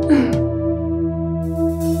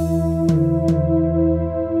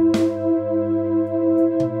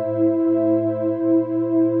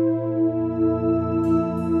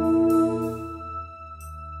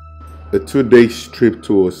 A 2-day trip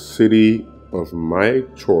to a city of my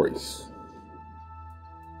choice.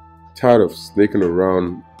 Tired of sneaking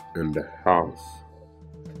around in the house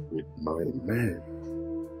with my man.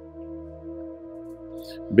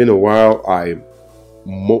 Been a while. I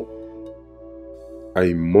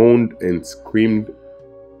moaned and screamed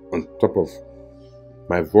on top of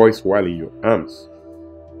my voice while in your arms.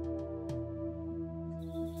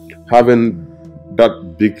 Having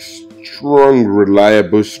that big, strong,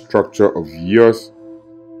 reliable structure of yours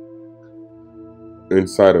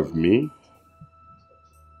inside of me.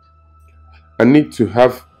 I need to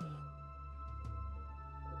have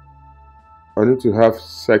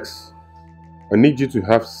sex. I need you to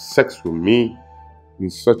have sex with me in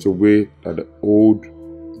such a way that the old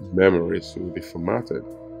memories will be formatted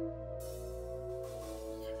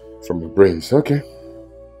from my brains. Okay,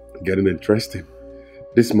 getting interesting.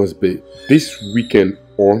 This must be this weekend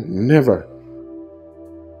or never.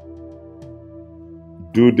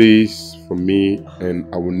 Do this for me and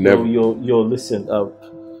I will never... Yo, listen up.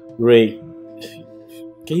 Ray,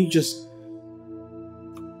 can you just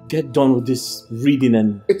get done with this reading?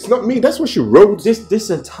 And it's not me, that's what she wrote. This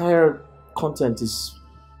entire content is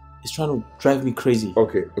trying to drive me crazy.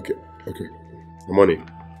 Okay. I'm on it.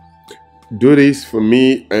 Do this for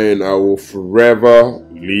me and I will forever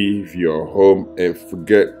leave your home and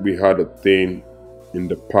forget we had a thing in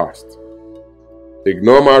the past.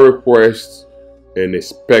 Ignore my request and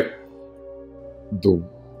expect the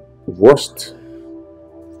worst.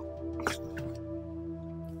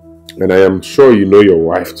 And I am sure you know your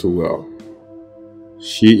wife too well.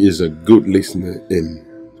 She is a good listener and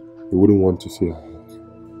you wouldn't want to see her.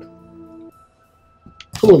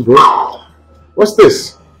 Come on, bro. What's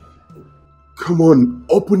this? Come on,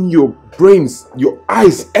 open your brains, your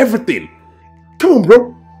eyes, everything. Come on,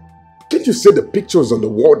 bro. Can't you see the pictures on the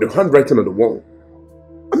wall, the handwriting on the wall?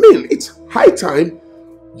 I mean, it's high time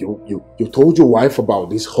you told your wife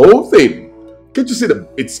about this whole thing. Can't you see that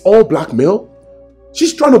it's all blackmail?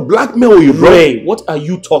 She's trying to blackmail you, bro. Ray, what are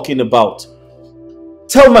you talking about?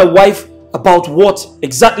 Tell my wife about what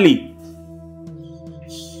exactly?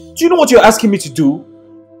 Do you know what you're asking me to do?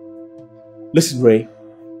 Listen, Ray.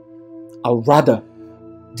 I'd rather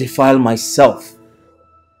defile myself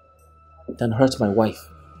than hurt my wife.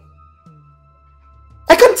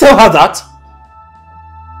 I can't tell her that.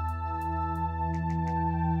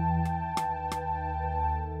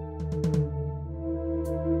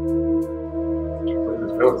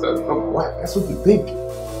 That's what you think.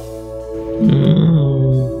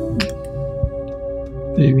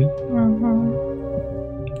 Baby. You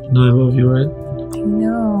know I love you, right? I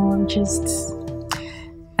know,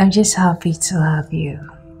 I'm just happy to have you.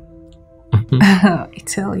 I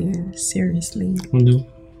tell you, seriously. I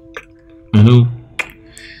know.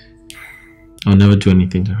 I'll never do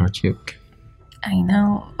anything to hurt you. I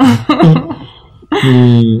know. I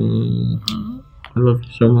love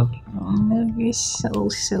you so much. I love you so.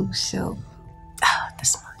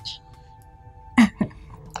 This much.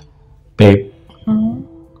 Babe.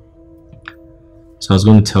 So I was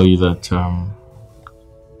going to tell you that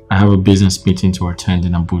I have a business meeting to attend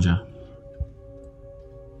in Abuja.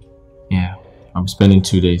 Yeah, I'm spending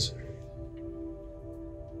 2 days.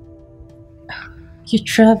 You're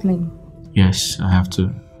traveling? Yes, I have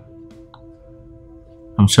to.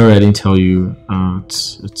 I'm sorry I didn't tell you.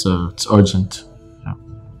 It's urgent.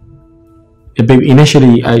 Yeah, babe,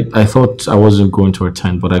 initially I thought I wasn't going to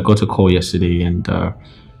attend, but I got a call yesterday and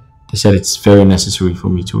they said it's very necessary for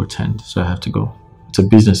me to attend, so I have to go. It's a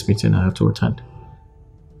business meeting I have to attend.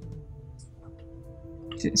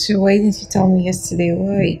 So why didn't you tell me yesterday?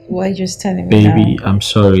 Why just telling me now? Baby, I'm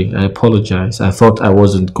sorry. I apologize. I thought I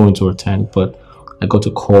wasn't going to attend, but I got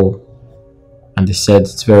a call and they said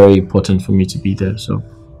it's very important for me to be there, so.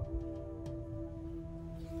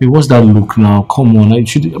 Wait, what's that look now? Come on,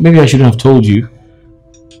 maybe I shouldn't have told you.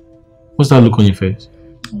 What's that look on your face?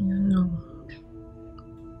 I don't know.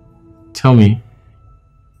 Tell me.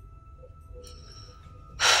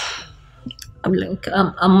 I'm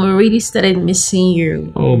already started missing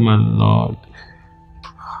you. Oh my Lord.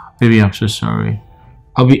 Baby, I'm so sorry.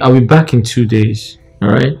 I'll be back in 2 days,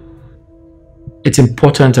 alright? It's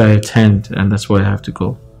important I attend and that's why I have to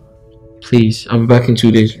go. Please, I'll be back in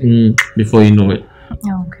 2 days before you know it.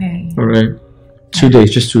 Okay. Alright? 2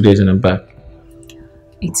 days, just 2 days and I'm back.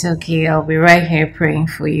 It's okay. I'll be right here praying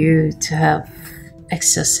for you to have a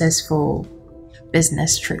successful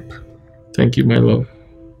business trip. Thank you, my love.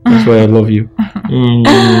 That's why I love you. I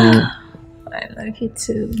love you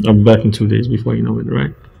too. I'll be back in 2 days before you know it,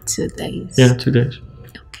 right? 2 days. Yeah, 2 days.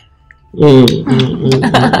 Okay.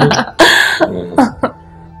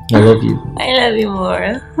 I love you. I love you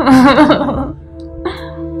more.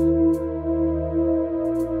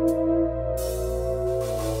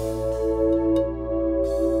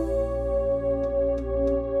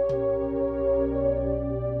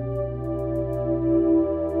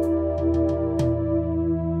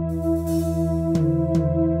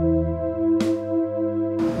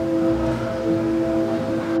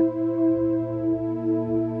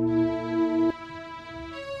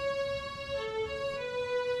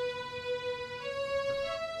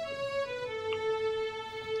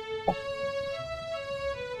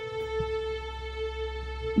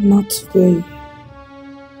 Not today.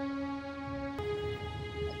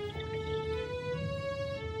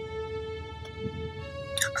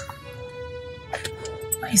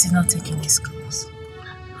 Why is he not taking his calls?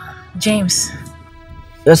 James.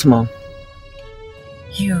 Yes, Mom.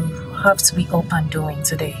 You have to be up and doing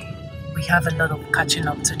today. We have a lot of catching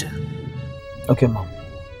up to do. Okay, Mom.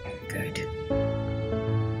 Good.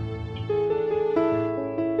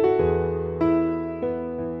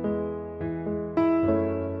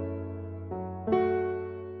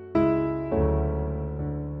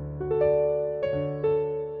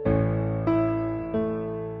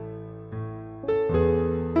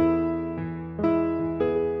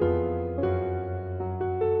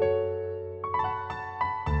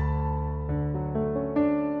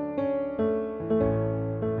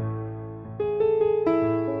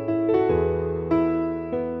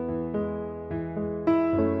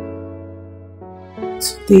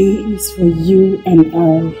 Today is for you and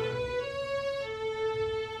I.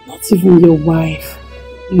 Not even your wife,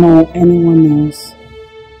 nor anyone else.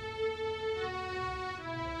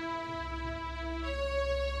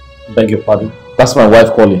 Beg your pardon. That's my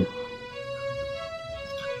wife calling.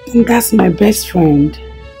 And that's my best friend.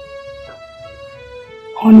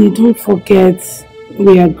 Honey, don't forget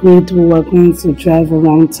we agreed we were going to drive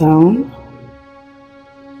around town,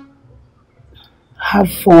 have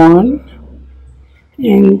fun,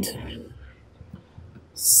 and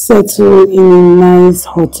settle in a nice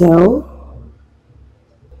hotel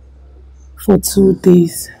for 2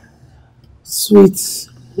 days. Sweet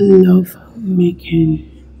love making.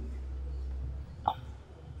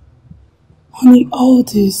 Honey, all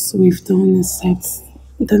this we've done except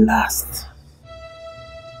the last.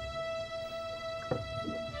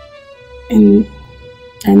 And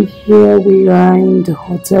here we are in the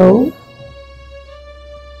hotel.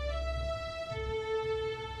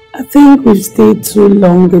 I think we've stayed too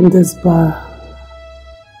long in this bar. I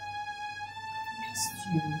missed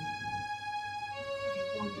you.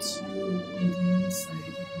 I want you on the inside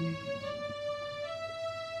of me.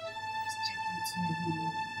 Let's check into your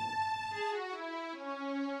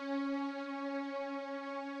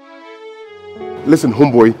room. Listen,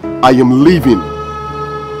 homeboy, I am leaving.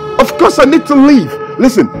 Of course I need to leave.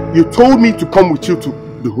 Listen, you told me to come with you to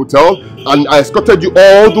the hotel and I escorted you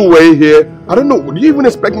all the way here. I don't know, do you even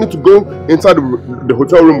expect me to go inside the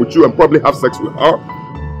hotel room with you and probably have sex with her?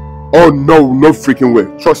 Oh no, no freaking way.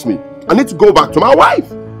 Trust me. I need to go back to my wife.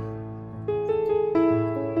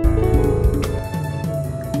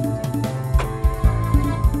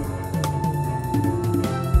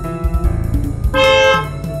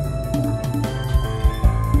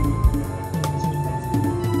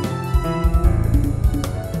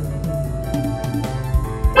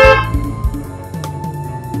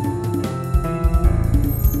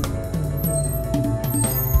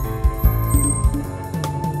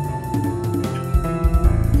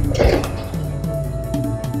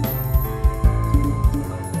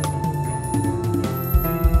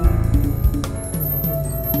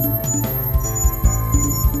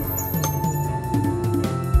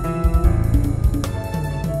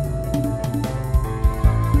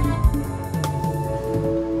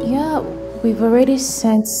 We've already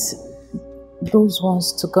sent those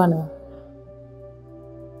ones to Ghana.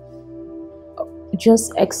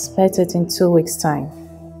 Just expect it in 2 weeks' time.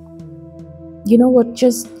 You know what?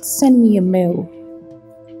 Just send me a mail.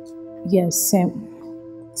 Yes,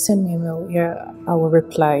 send me a mail. Yeah, I will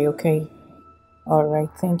reply, okay? Alright,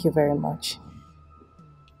 thank you very much.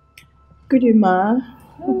 Good day, Ma.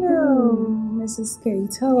 Hello, Mrs.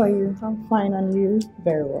 Kate. How are you? I'm fine, and you?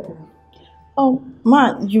 Very well. Oh,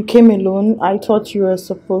 Ma, you came alone. I thought you were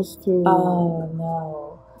supposed to... Oh,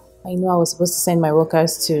 no. I know I was supposed to send my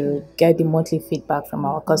workers to get the monthly feedback from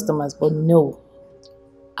our customers, but no.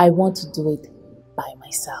 I want to do it by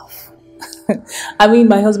myself. I mean,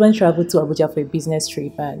 my husband traveled to Abuja for a business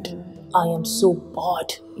trip and I am so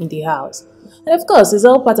bored in the house. And of course, it's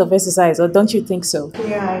all part of exercise, or don't you think so?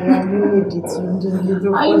 Yeah, you need it.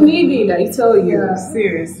 I need it, I tell you. Yeah,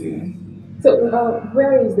 seriously. So,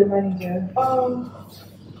 where is the manager?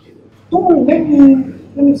 Don't worry,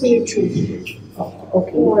 let me see you through.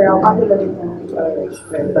 Okay. Don't worry, I'll have it.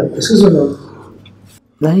 Excuse me.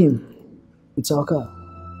 Naim, it's our car.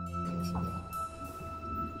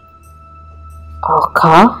 Our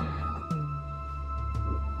car?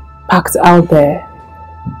 Parked out there.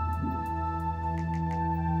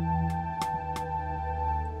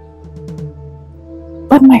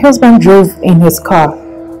 But my husband drove in his car.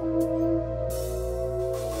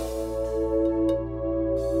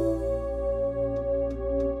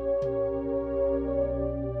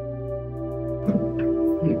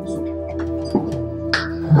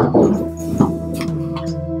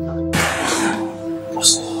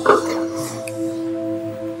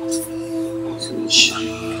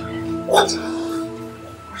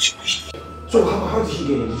 So how did she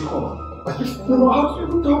get in? Did you call her? No, how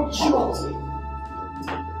did she call me?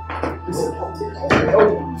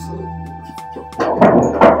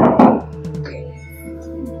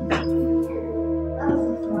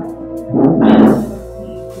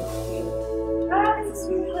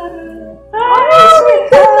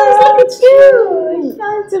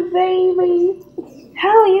 Baby, how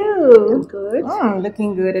are you? Good.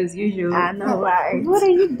 Looking good as usual. I know, right? What are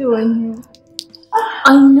you doing here?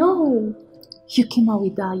 I know. You came out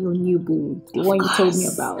with that, your new boo, the one you told me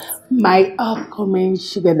about. My upcoming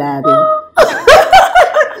sugar daddy.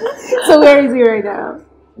 So where is he right now?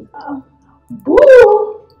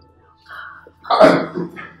 Boo!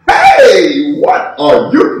 Hey, what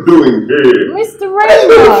are you doing here? Mr. Hey,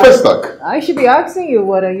 Raymond! Festac. I should be asking you,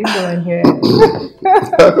 what are you doing here?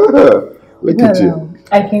 Look at you.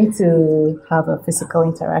 I came to have a physical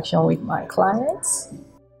interaction with my clients.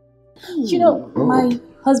 You know, my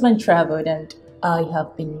husband traveled and I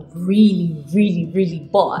have been really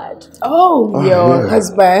bored. Oh, your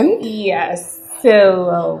husband? Yes.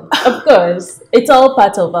 So, of course, it's all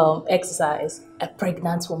part of exercise. A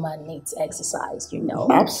pregnant woman needs exercise, you know.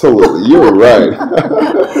 Absolutely, you're right.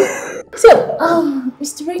 So,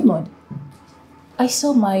 Mr. Raymond, I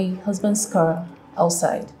saw my husband's car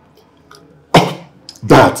outside.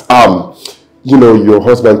 That, you know, your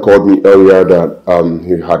husband called me earlier that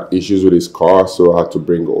he had issues with his car, so I had to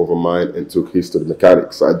bring over mine and took his to the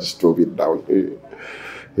mechanic. So I just drove it down here.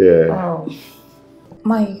 Yeah. Oh.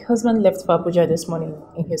 My husband left for Abuja this morning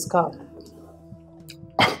in his car.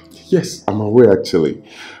 Yes, I'm aware actually.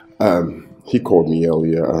 He called me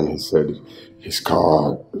earlier and he said his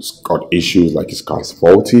car has got issues, like his car's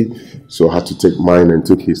faulty. So I had to take mine and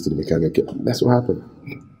took his to the mechanic. That's what happened.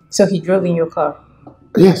 So he drove in your car?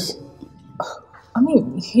 Yes. I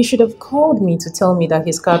mean, he should have called me to tell me that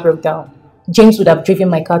his car broke down. James would have driven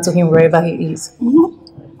my car to him wherever he is.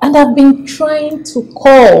 And I've been trying to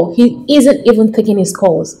call. He isn't even taking his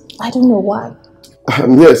calls. I don't know why.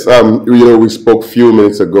 Yes, you know, we spoke a few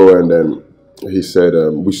minutes ago and then he said,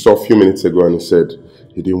 we saw a few minutes ago and he said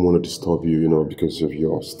he didn't want to disturb you, you know, because of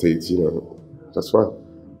your state, you know. That's why.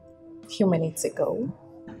 A few minutes ago?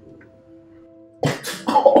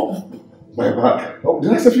 Oh, my bad. Oh,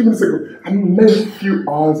 did I say a few minutes ago? I meant a few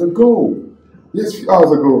hours ago. Yes, a few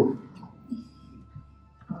hours ago.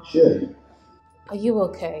 Yeah. Are you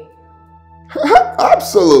okay?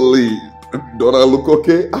 Absolutely. Don't I look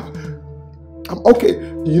okay? I'm okay.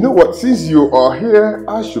 You know what? Since you are here,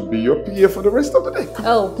 I should be your PA for the rest of the day.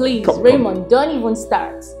 Oh, please, come, Raymond, don't even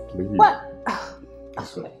start. Please. What?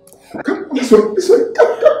 Come, this way.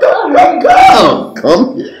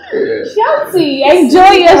 Come here. Chelsea,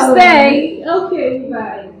 enjoy your stay. Okay,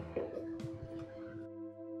 bye.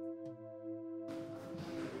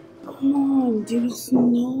 Come on, there's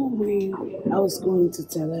no way I was going to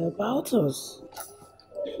tell her about us.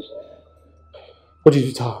 What did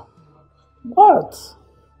you tell her? What?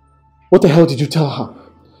 What the hell did you tell her?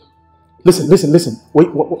 Listen.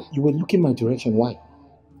 Wait, what? You were looking my direction. Why?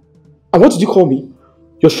 And what did you call me?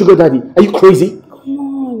 Your sugar daddy? Are you crazy? Come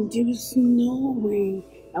on, there was no way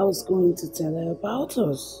I was going to tell her about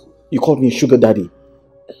us. You called me a sugar daddy.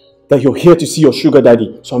 That you're here to see your sugar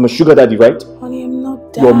daddy. So I'm a sugar daddy, right? Honey, I'm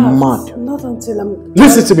not that. You're mad. Not until I'm...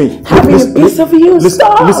 Listen to me. Having a piece of you.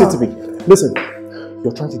 Listen to me. Listen.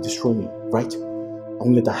 You're trying to destroy me, right? I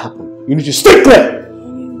won't let that happen. You need to stay clear.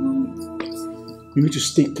 You need to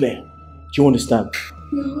stay clear. Do you understand?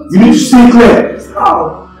 You need to stay clear.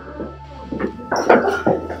 Stop.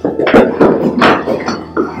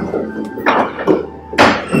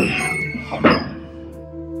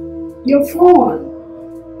 Your phone.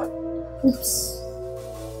 Oops.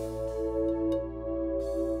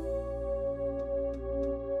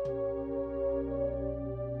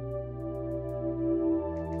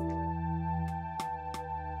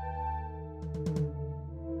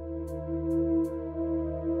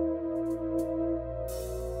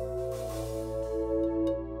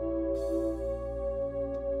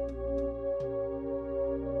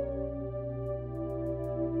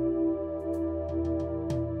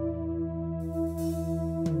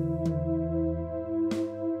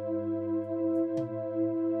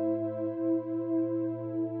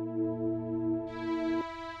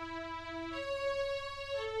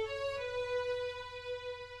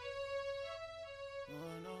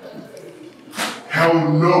 Hell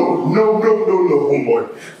no, homeboy.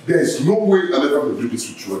 There's no way I'll ever do this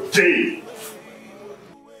with you again.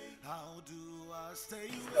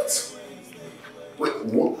 Wait,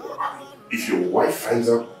 what? If your wife finds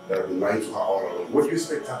out that I've been lying to her all along, what do you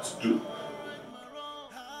expect her to do?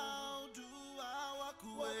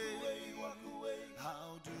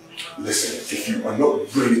 Listen, if you are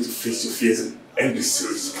not ready to face your fears and end this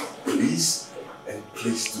series, please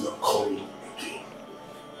do not call me again.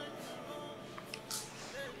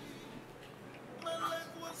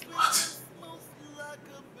 What?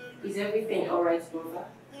 Is everything alright, brother?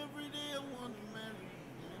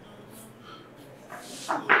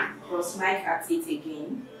 Was Mike at it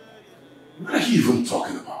again? What are you even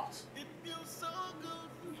talking about?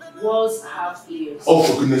 Walls have ears. Oh,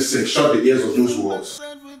 for goodness sake, shut the ears of those walls. The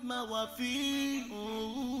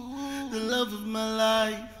love of my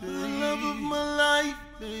life, the love of my life,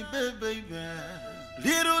 baby.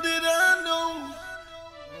 Little did I know,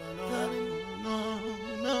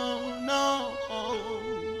 no.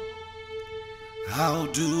 How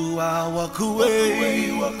do I walk away?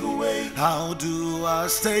 How do I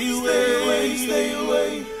stay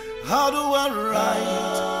away? How do I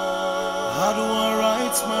right? How do I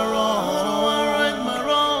right my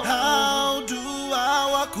wrong? How do I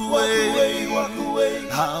walk away?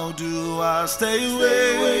 How do I stay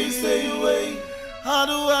away? How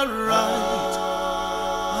do I right?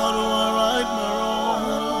 How do I right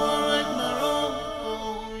my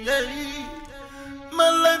wrong? Yeah. My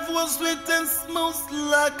life was sweet and smooth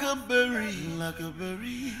like a berry.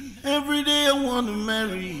 Every day I want to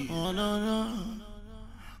marry. Oh no.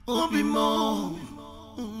 Oh, be more.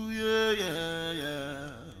 Oh,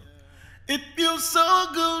 yeah. It feels so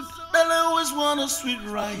good that I always want a sweet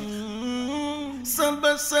ride. Side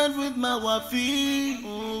by side with my wifey.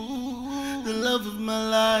 Oh, the love of my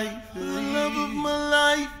life.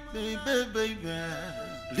 Baby.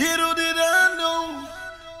 Little did I know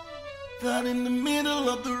that in the middle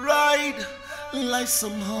of the ride lies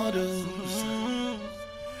some hurdles.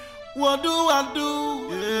 What do I do?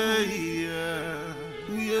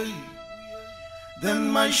 Yeah.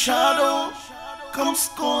 Then my shadow comes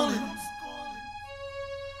calling.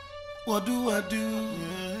 What do I do?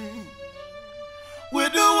 Where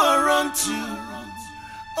do I run to?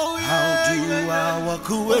 Oh, yeah. How do I walk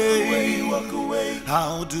away?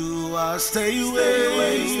 How do I stay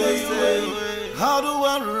away? How do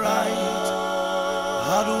I right?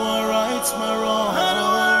 How do I right my wrong? How do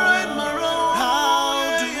I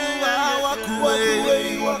walk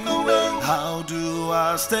away? How do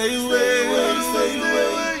I stay away?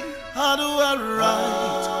 How do I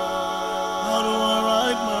right? How do I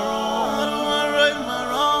right my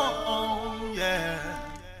wrong? Yeah.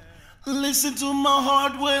 Listen to my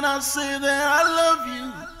heart when I say that I love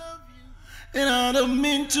you, and I don't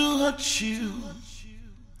mean to hurt you.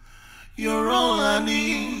 You're all I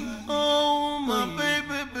need. Oh, my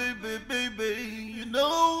baby, you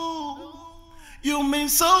know you mean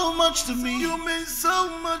so much to me.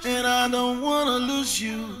 And I don't wanna lose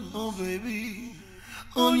you. Oh, baby,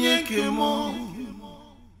 OKECHI.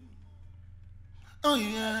 Oh,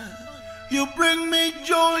 yeah. You bring me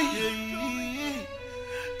joy.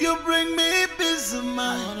 You bring me peace of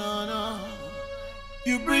mind.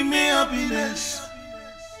 You bring me happiness.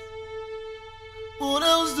 What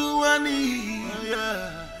else do I need?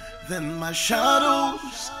 Then my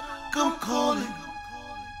shadows come calling.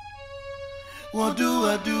 What do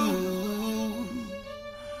I do?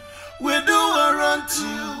 Where do I run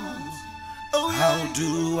to? How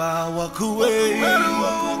do I walk away?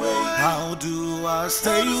 How do I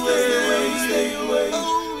stay away?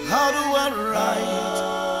 How do I write?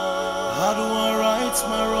 How do I right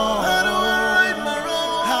my wrong?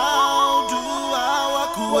 How do I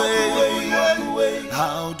walk away?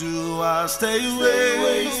 How do I stay away?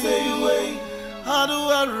 How do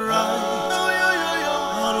I write?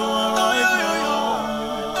 How do I right my wrong?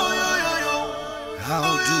 How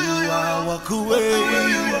do I walk away?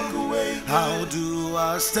 How do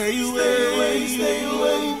I stay away?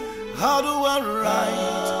 How do I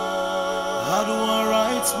write? How do I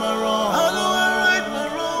right my wrong? How do I right my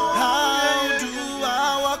wrong? How do I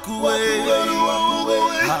walk away?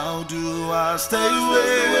 How do I stay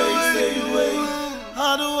away?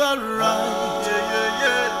 How do I write?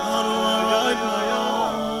 How do I right my wrong?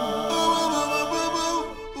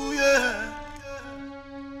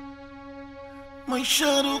 My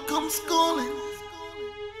shadow comes calling.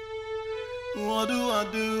 What do I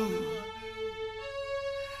do?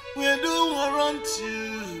 Where do I run to?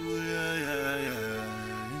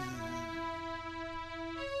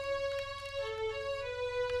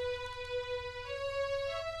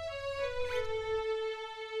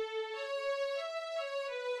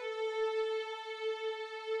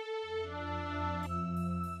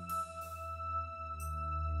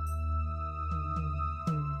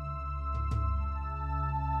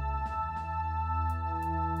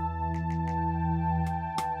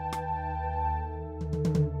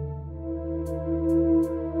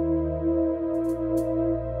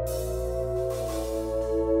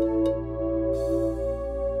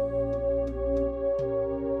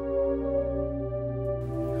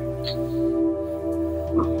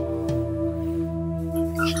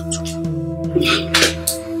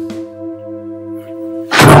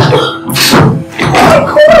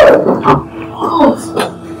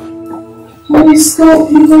 Stop,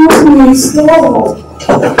 you lost me, stop.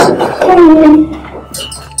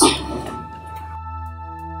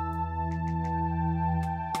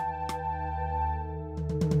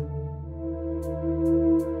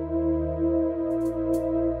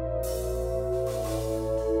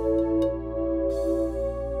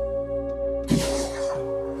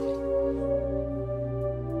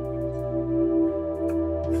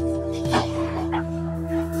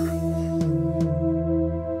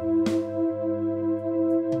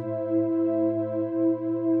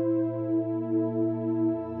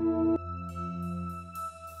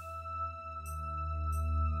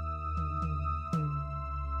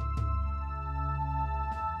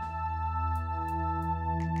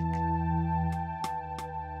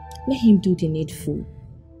 Let him do the needful.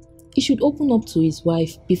 He should open up to his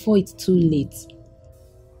wife before it's too late.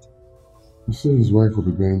 You say his wife will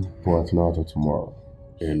be going for antenatal tomorrow,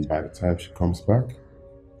 and by the time she comes back,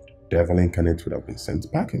 devil incarnate would have been sent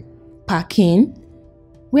packing. Packing?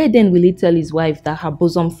 Where then will he tell his wife that her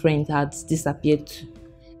bosom friend had disappeared to?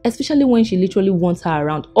 Especially when she literally wants her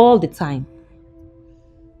around all the time.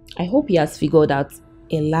 I hope he has figured out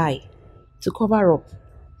a lie to cover up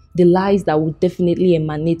the lies that would definitely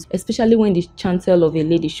emanate, especially when the chantel of a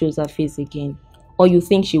lady shows her face again. Or you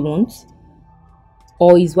think she won't?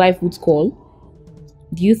 Or his wife would call?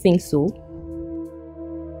 Do you think so?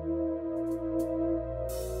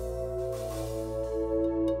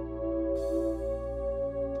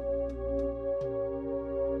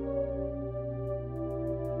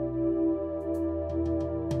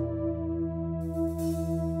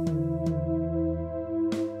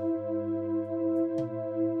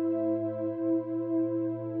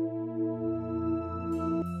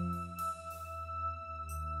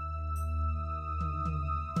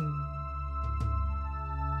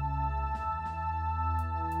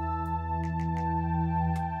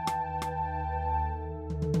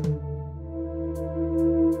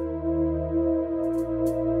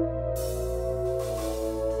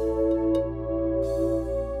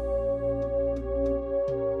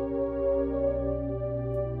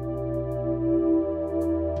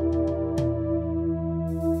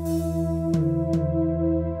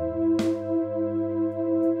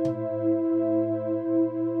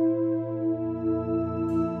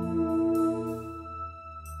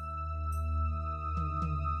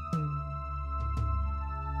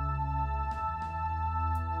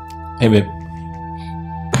 Hey, babe.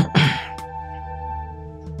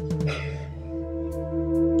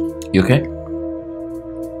 You okay?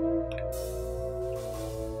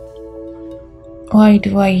 Why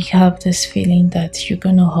do I have this feeling that you're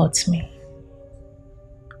gonna hurt me?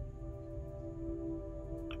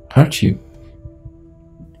 Hurt you?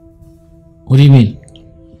 What do you mean?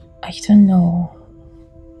 I don't know.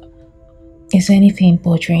 Is anything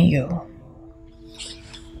bothering you?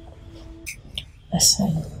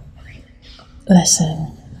 Listen.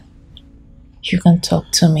 You can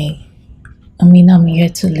talk to me. I mean, I'm here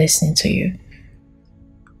to listen to you.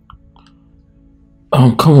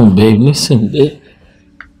 Oh, come on, babe. Listen,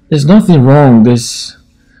 there's nothing wrong. There's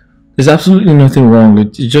absolutely nothing wrong.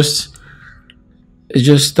 It just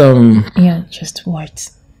Yeah, just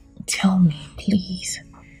what? Tell me, please.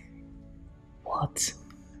 What?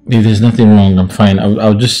 Babe, there's nothing wrong. I'm fine.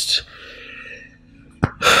 I'll just.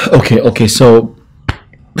 Okay. So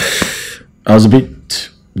I was a bit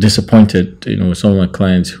disappointed, with some of my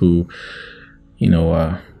clients who,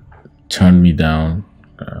 turned me down.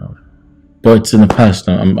 But it's in the past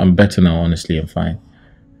now. I'm better now. Honestly, I'm fine.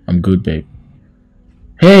 I'm good, babe.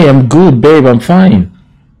 Hey, I'm good, babe. I'm fine.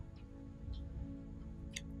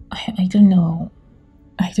 I don't know.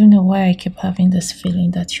 I don't know why I keep having this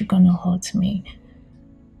feeling that you're gonna hurt me.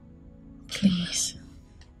 Please.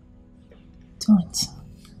 Don't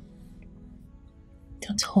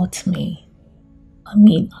hurt me. I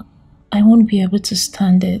mean, I won't be able to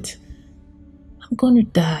stand it. I'm gonna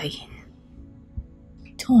die.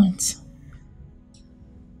 Don't.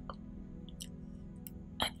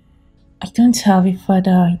 I don't have a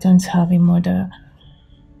father, I don't have a mother.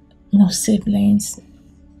 No siblings,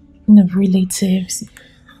 no relatives,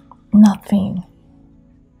 nothing.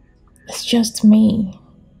 It's just me.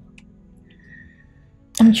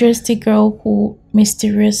 I'm just a girl who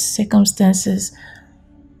mysterious circumstances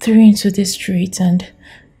threw into the street and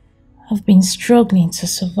have been struggling to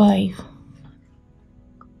survive.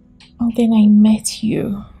 And then I met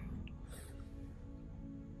you.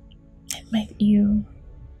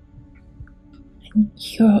 And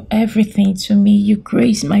you're everything to me. You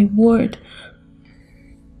grace my word.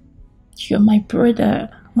 You're my brother,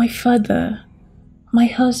 my father, my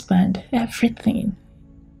husband, everything.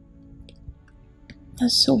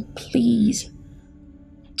 And so please,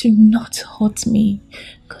 do not hurt me,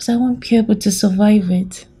 because I won't be able to survive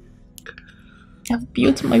it. I've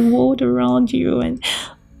built my world around you, and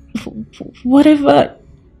whatever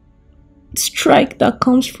strike that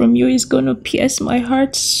comes from you is gonna pierce my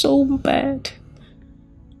heart so bad.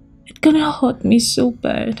 It's gonna hurt me so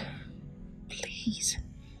bad. Please.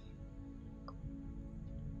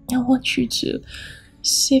 I want you to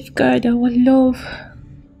safeguard our love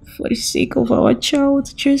for the sake of our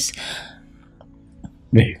child. Just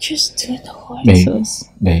don't hurt us.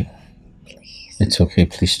 Babe, please. It's okay.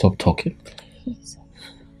 Please stop talking. Please.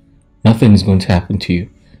 Nothing is going to happen to you.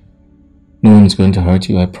 No one is going to hurt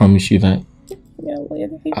you. I promise you that.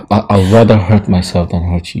 I'd rather hurt myself than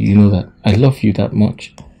hurt you. You know that. I love you that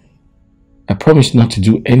much. I promise not to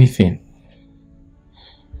do anything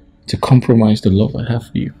to compromise the love I have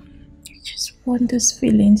for you. I just want those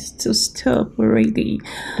feelings to stop already.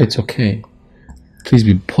 It's okay. Please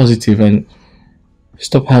be positive and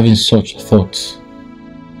stop having such thoughts.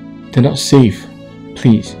 They're not safe.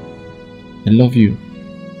 Please. I love you.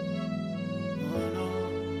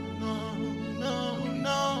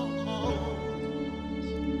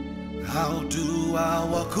 How do I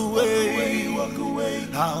walk away?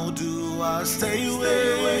 How do I stay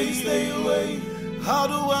away? How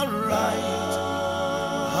do I right?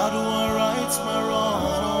 How do I right my wrong?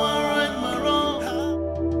 How do I right my wrong?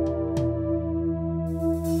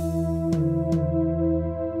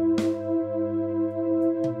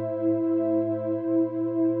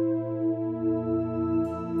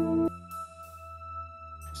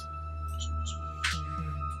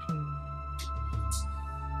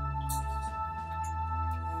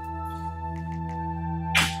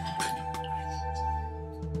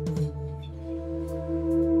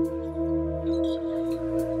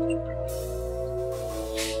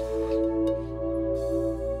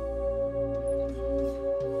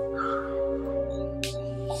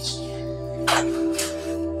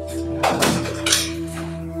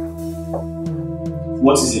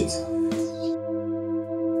 What is it?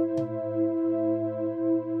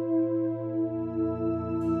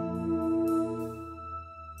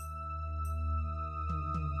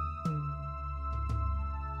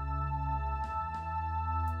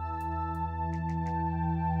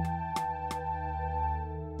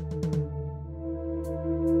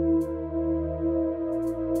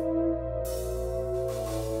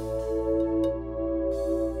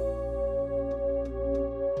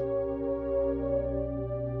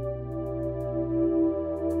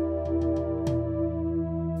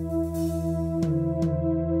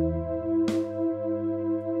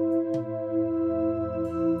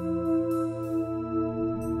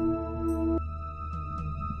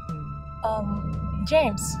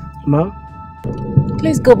 James. Ma?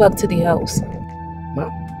 Please go back to the house. Ma?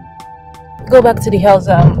 Go back to the house.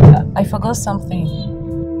 I forgot something.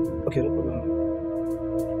 Okay, no problem.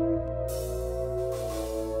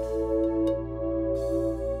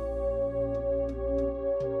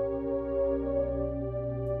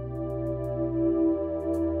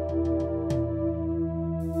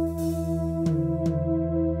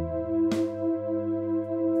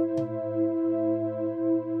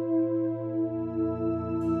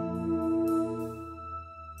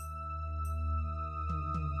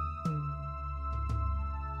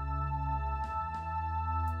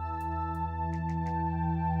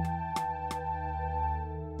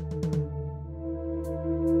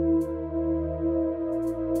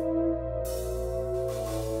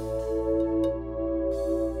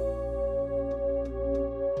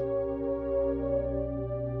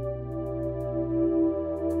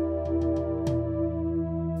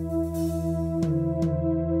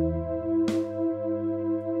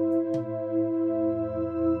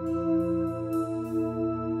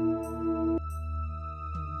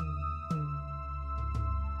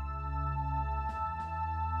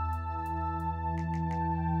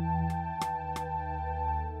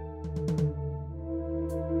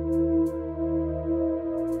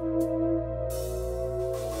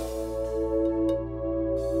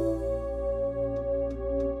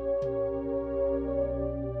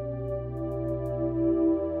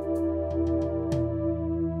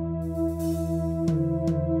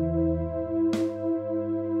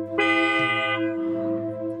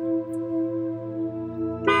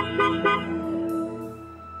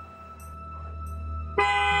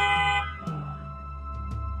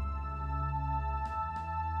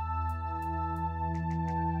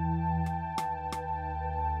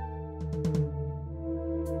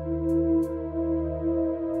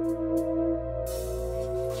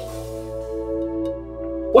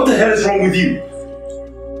 What the hell is wrong with you?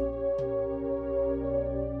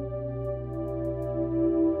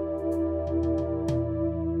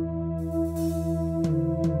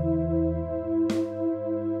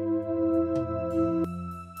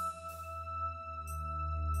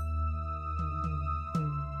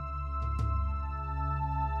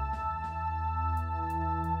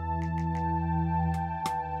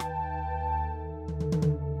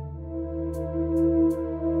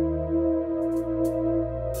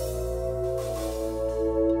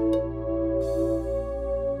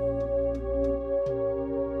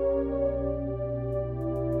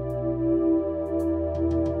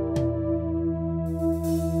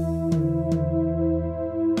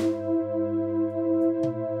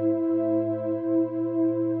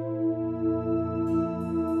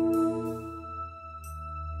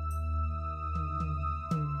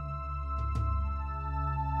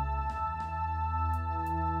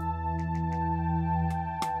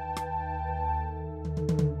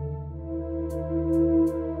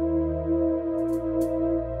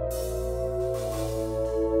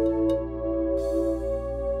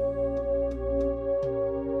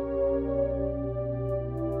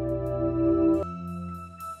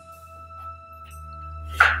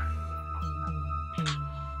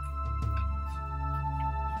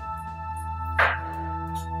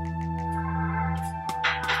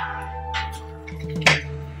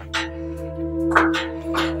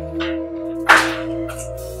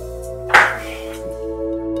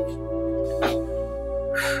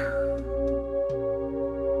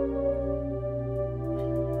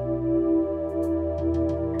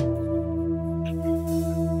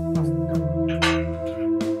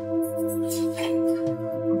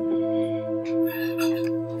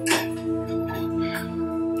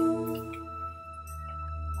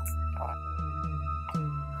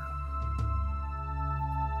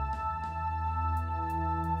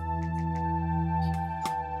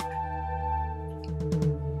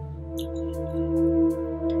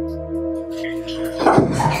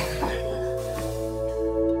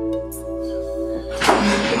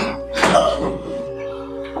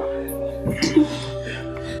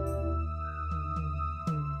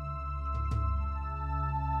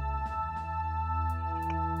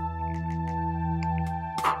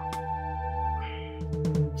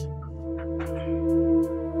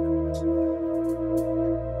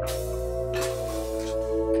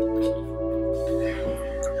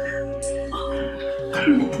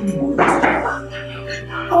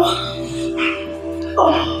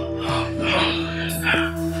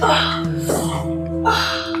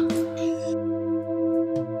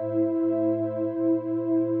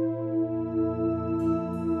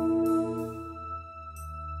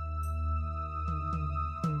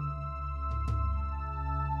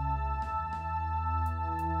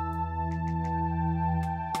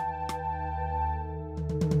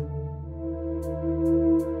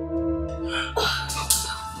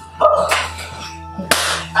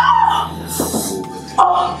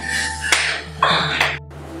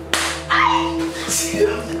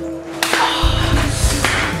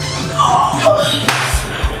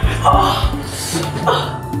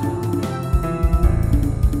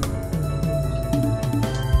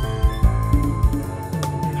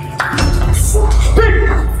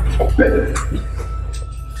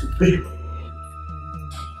 Babe!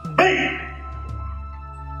 Babe!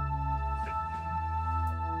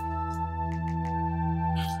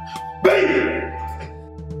 Babe!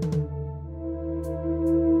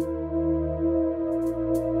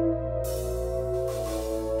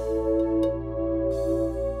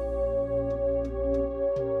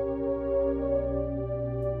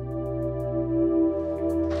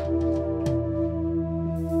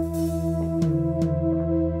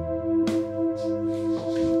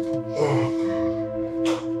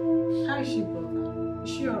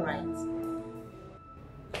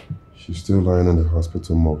 She's still lying in the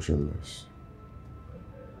hospital motionless.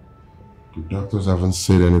 The doctors haven't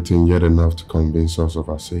said anything yet enough to convince us of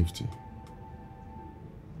her safety.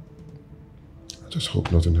 I just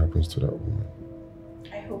hope nothing happens to that woman.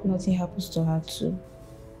 I hope nothing happens to her too.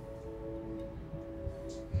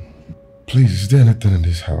 Please, is there anything in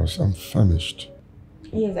this house? I'm famished.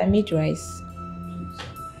 Yes, I made rice.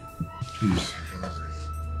 Please.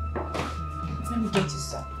 Let me get you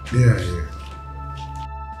some. Yeah.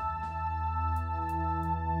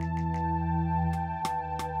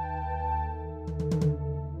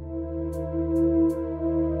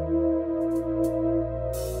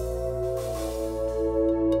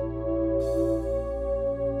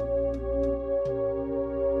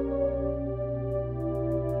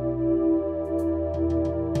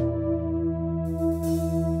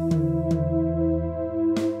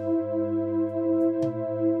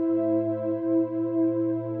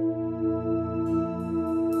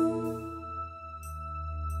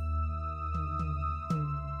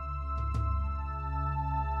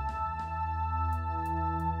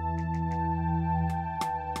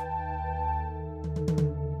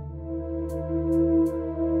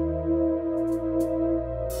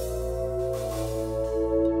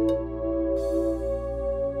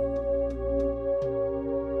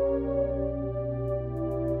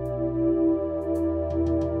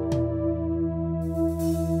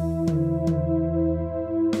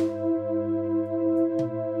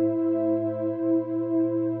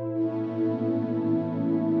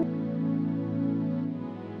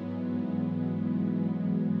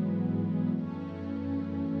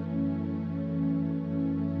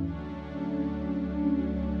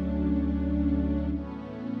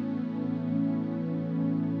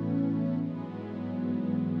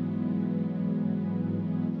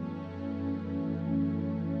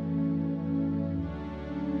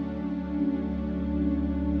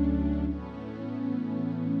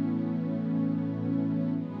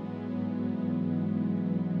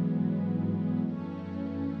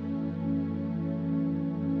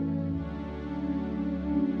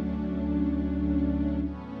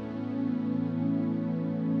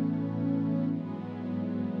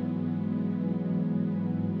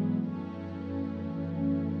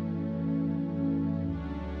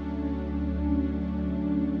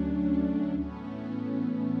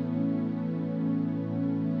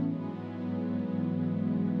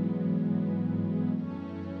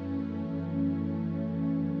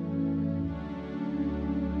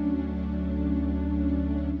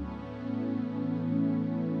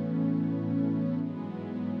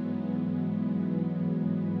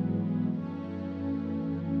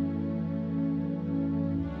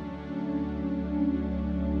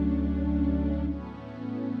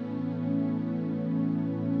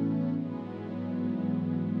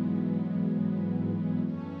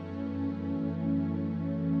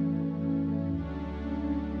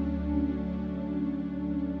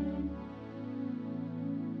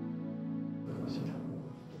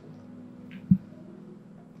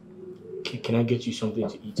 Can I get you something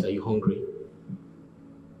to eat? Are you hungry?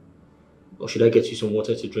 Or should I get you some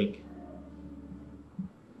water to drink?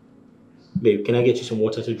 Babe, can I get you some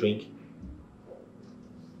water to drink?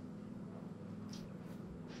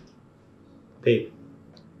 Babe,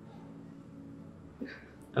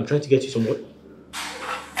 I'm trying to get you some water.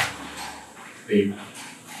 Babe,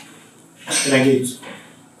 can I get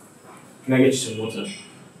you some water?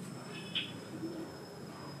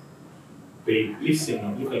 Babe,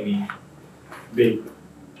 listen, look at me. Babe.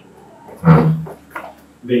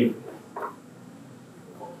 Babe.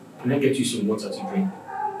 Can I get you some water to drink?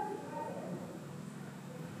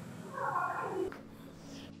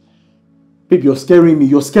 Babe, you're scaring me.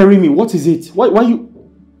 You're scaring me. What is it? Why you...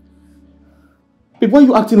 Babe, why are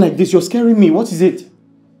you acting like this? You're scaring me. What is it?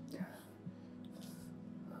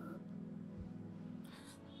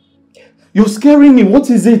 You're scaring me. What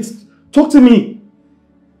is it? Talk to me.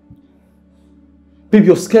 Babe,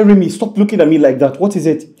 you're scaring me. Stop looking at me like that. What is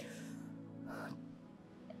it?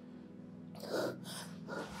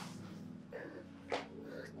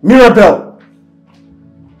 Mirabelle!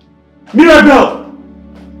 Mirabelle!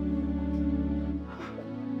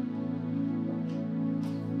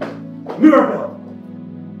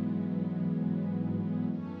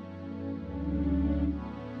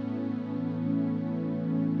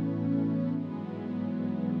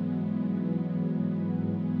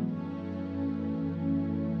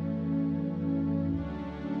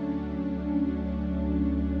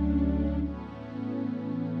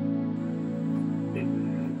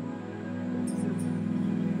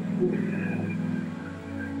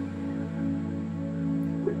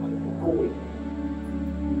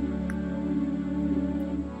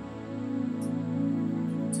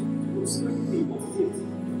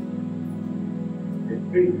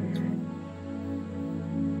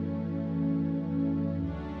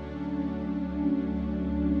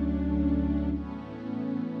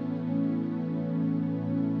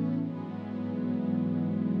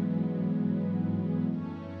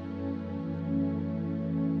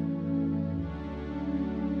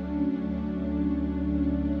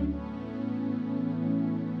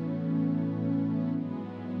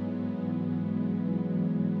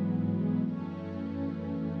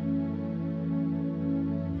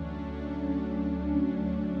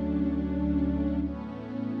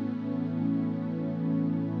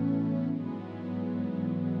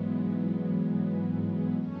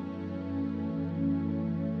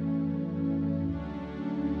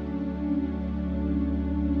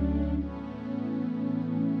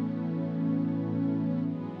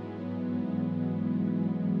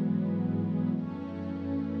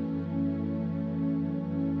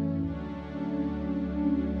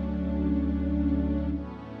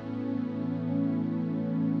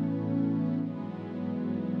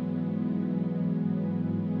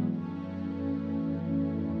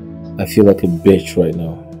 I feel like a bitch right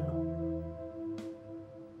now.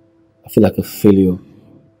 I feel like a failure.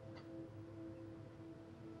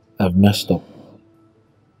 I've messed up.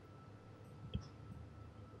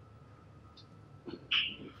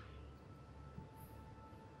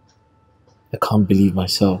 I can't believe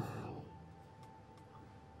myself.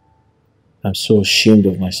 I'm so ashamed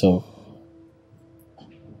of myself.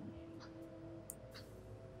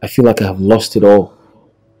 I feel like I have lost it all.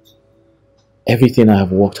 Everything I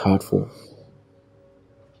have worked hard for.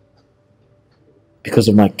 Because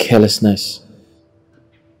of my carelessness.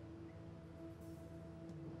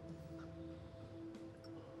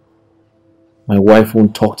 My wife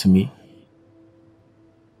won't talk to me.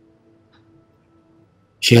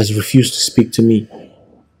 She has refused to speak to me.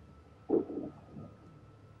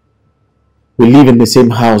 We live in the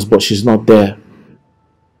same house, but she's not there.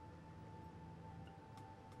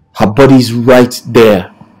 Her body's right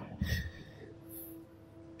there,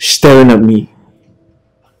 staring at me.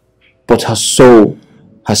 But her soul,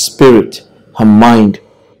 her spirit, her mind,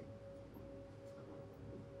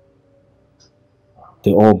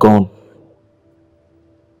 they're all gone.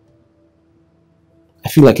 I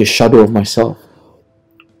feel like a shadow of myself.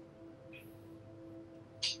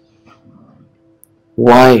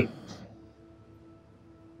 Why?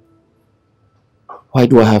 Why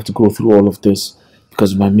do I have to go through all of this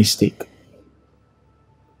because of my mistake?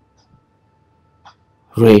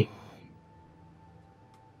 Ray,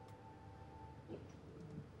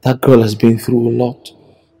 that girl has been through a lot.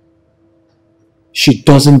 She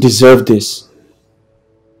doesn't deserve this.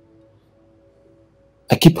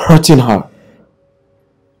 I keep hurting her.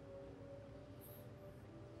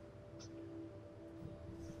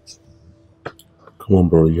 Come on,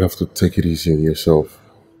 bro, you have to take it easy on yourself.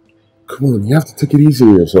 Come on, you have to take it easy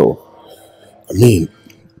on yourself. I mean,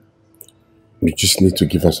 you just need to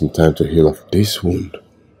give her some time to heal of this wound.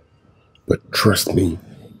 But trust me,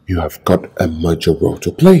 you have got a major role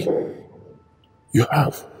to play. You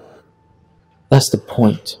have. That's the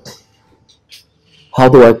point. How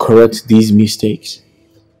do I correct these mistakes?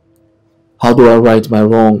 How do I right my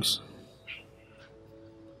wrongs?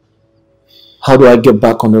 How do I get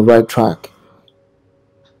back on the right track?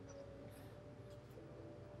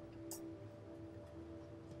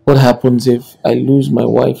 What happens if I lose my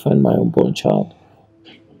wife and my unborn child?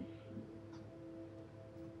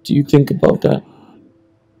 Do you think about that?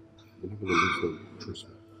 You're not going to lose them, trust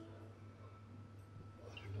me.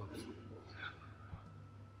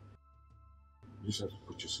 You just have to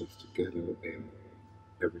put yourself together and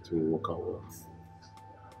everything will work out well.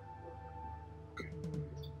 Okay.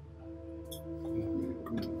 Come on, man.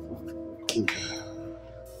 Come on. Come on.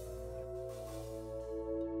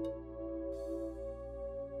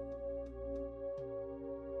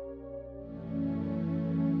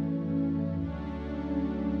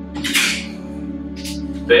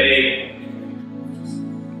 Babe.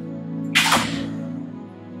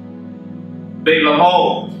 Babe, I'm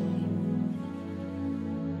home.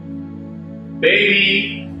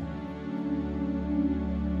 Baby.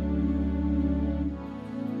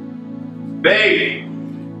 Babe.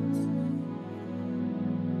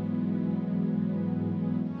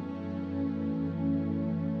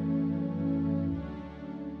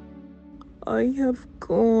 I have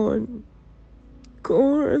gone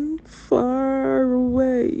far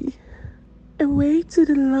away to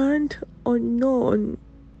the land unknown.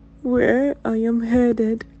 Where I am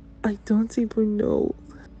headed, I don't even know.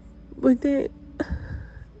 But then,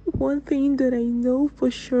 one thing that I know for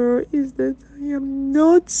sure is that I am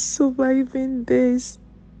not surviving this,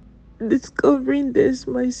 discovering this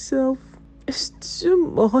myself It's too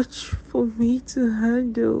much for me to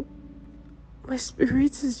handle. My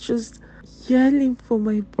spirit is just yearning for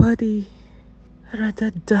my body. I'd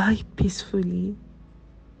rather die peacefully.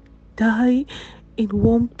 Die in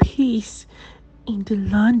one piece in the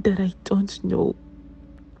land that I don't know.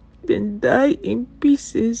 Then die in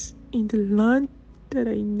pieces in the land that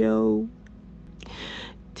I know.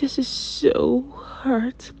 This is so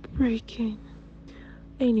heartbreaking.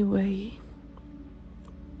 Anyway,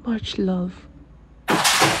 much love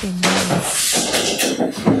from me.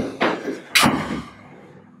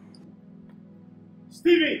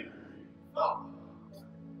 Stevie!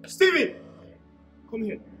 Stevie! Come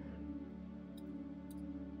here.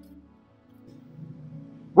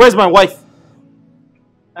 Where's my wife?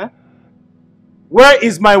 Huh? Where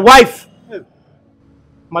is my wife? Hey,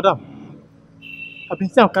 madam, I've been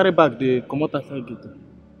saying I'll carry back the comot outside gate.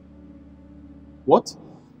 What?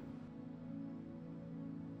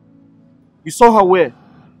 You saw her where?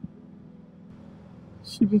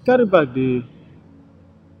 She been carry back the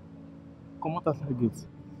comot outside gate.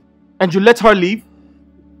 And you let her leave?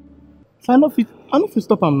 So I know if you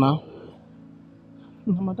stop am now.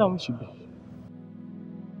 No, madam, where she be?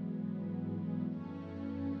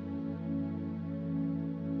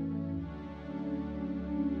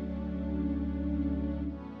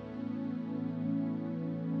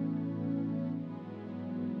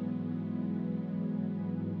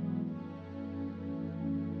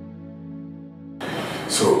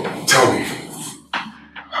 So, tell me,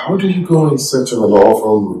 how do you go in search of an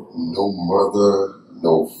orphan with no mother,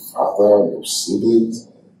 no father, no siblings,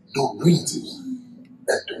 no relatives? And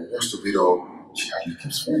the worst of it all, she hardly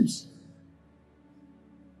keeps friends.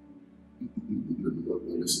 No,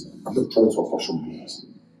 listen, I'm not trying to apportion blames,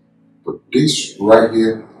 but this right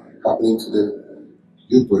here happening today,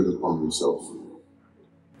 you bring it upon yourself.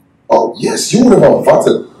 Oh, yes, you would have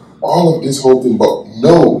averted all of this whole thing, but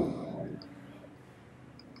no.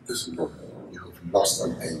 Listen, bro, you have lost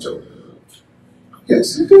an angel.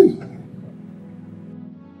 Yes, you did.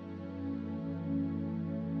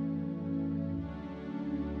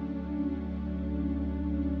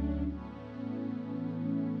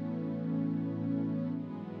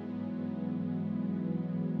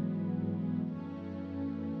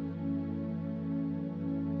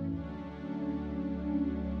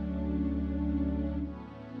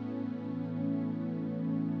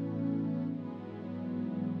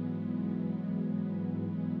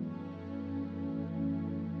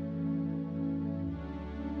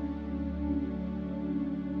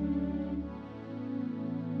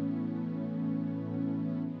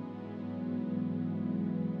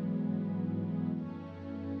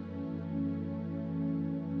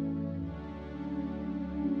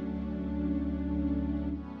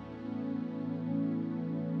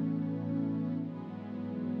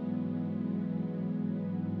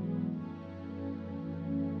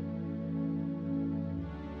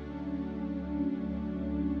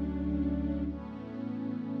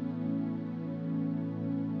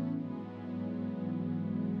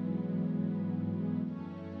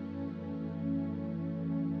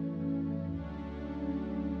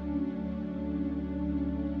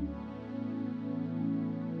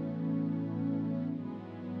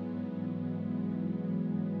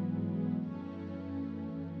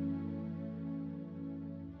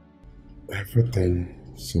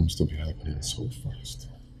 Everything seems to be happening so fast.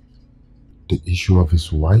 The issue of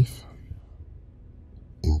his wife,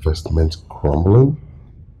 investment crumbling,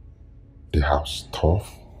 the house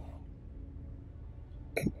tough,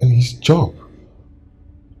 and his job,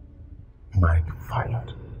 Mike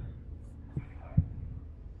fired.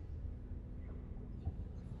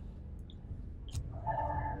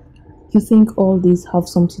 You think all these have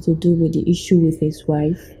something to do with the issue with his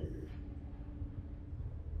wife?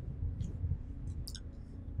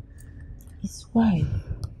 His wife?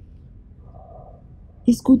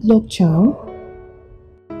 His good luck charm?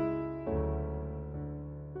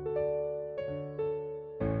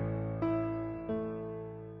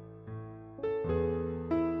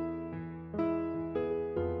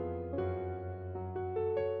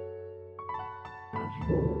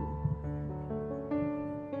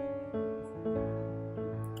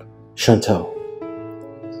 Chantal,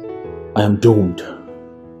 I am doomed.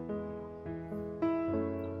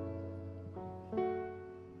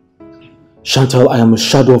 Chantal, I am a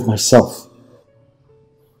shadow of myself.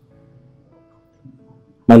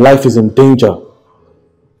 My life is in danger.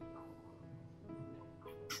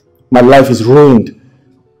 My life is ruined.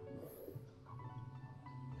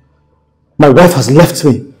 My wife has left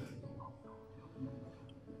me.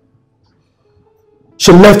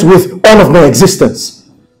 She left with all of my existence.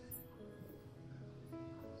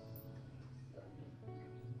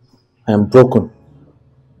 I am broken.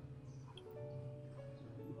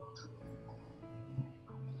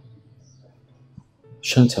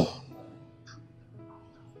 Chantal,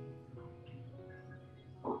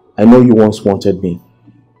 I know you once wanted me,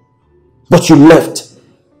 but you left.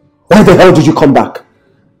 Why the hell did you come back?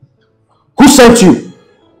 Who sent you?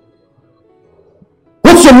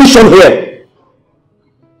 What's your mission here?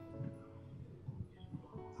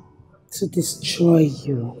 To destroy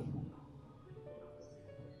you.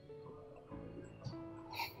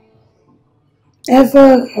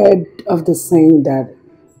 Ever heard of the saying that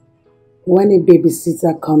when a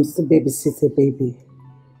babysitter comes to babysit a baby,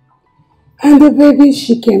 and the baby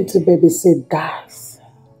she came to babysit dies,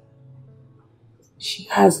 she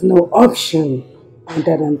has no option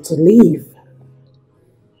other than to leave?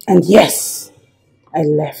 And yes, I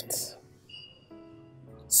left.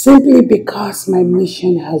 Simply because my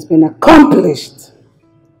mission has been accomplished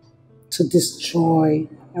to destroy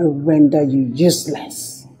and render you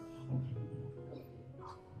useless.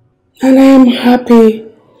 And I am happy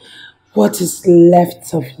what is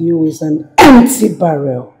left of you is an empty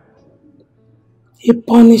barrel. A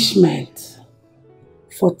punishment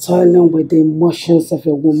for toiling with the emotions of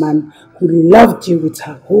a woman who loved you with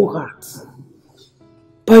her whole heart.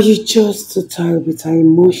 But you chose to toil with her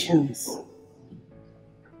emotions.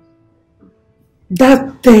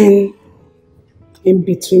 That thing in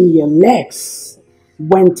between your legs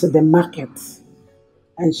went to the market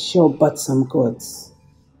and sure bought some goods.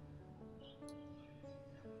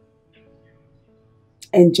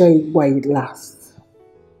 Enjoy it while it lasts.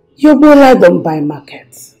 Your bola don't buy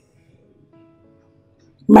market.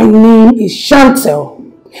 My name is Chantal,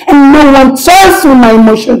 and no one toys with my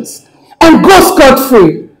emotions and goes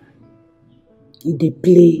scot-free. If they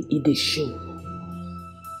play, if they show.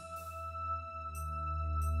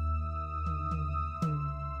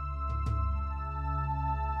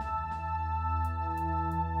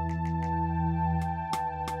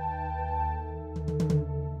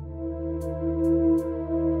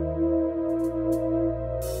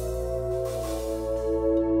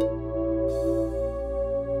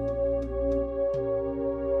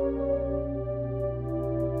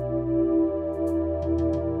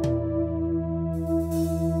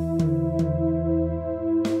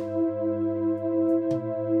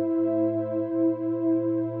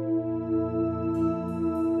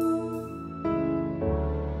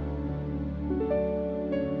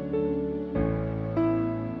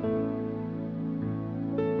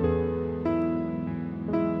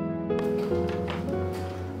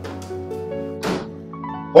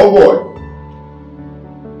 Oh boy.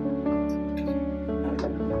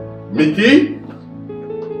 Mickey?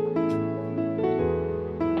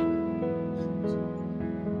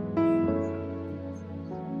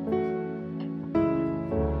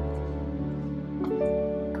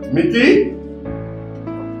 Mickey?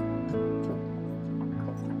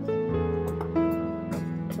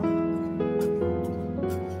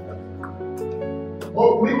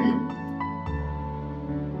 Oh, Mickey.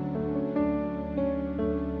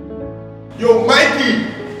 Yo, Mikey!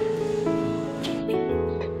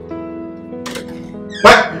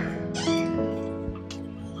 What?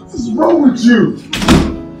 What is wrong with you?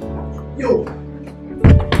 Yo.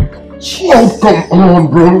 Jeez. Oh, come on,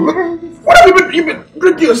 bro. What have you been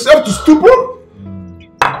drinking yourself to stupor?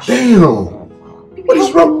 Damn. What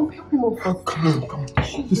is wrong? Oh, come on.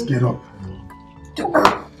 Just get up.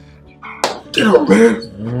 Get up, man.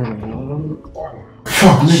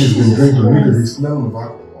 Fuck, niggas been drinking. Niggas be smelling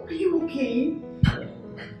about. Are you okay?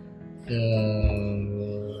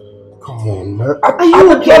 Come on, man. Are I've you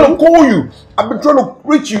been okay? trying to call you. I've been trying to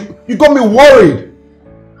reach you. You got me worried.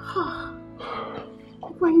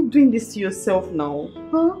 Why are you doing this to yourself now?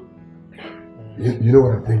 Huh? You know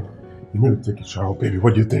what I think? You need to take a shower, baby.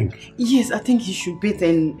 What do you think? Yes, I think you should bathe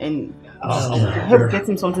and help get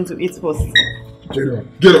him something to eat first. Get up.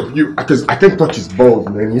 Get up. Because I can't touch his balls,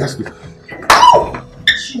 man. He has to.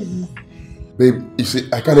 Jeez. Babe, you see,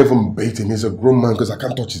 I can't even bait him. He's a grown man because I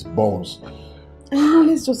can't touch his balls.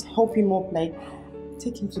 Let's just help him up, like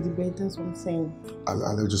take him to the bed. That's what I'm saying.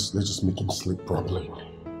 Let's just make him sleep properly.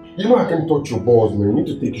 You know I can't touch your balls, man. You need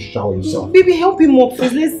to take a shower yourself. Baby, help him up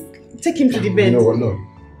first. Let's take him to the bed. You know what? No.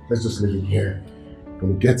 Let's just leave him here.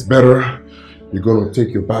 When it gets better, you're gonna take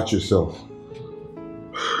your bath yourself.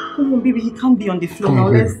 Come on, baby. He can't be on the floor Come now.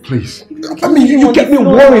 on, baby, Let's. please. I mean, you get me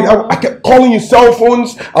worried. I kept calling your cell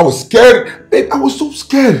phones. I was scared. Babe, I was so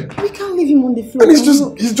scared. We can't leave him on the floor. And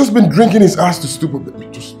he's just been drinking his ass to stupid.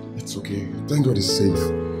 It's okay. Thank God he's safe.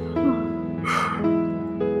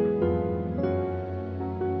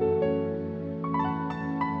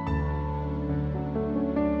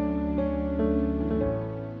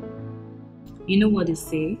 You know what they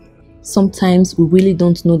say? Sometimes we really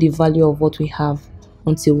don't know the value of what we have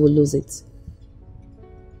until we lose it.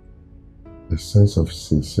 The sense of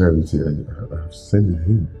sincerity I've seen in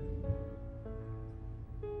him.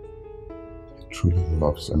 He truly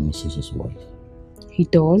loves and misses his wife. He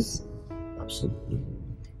does? Absolutely.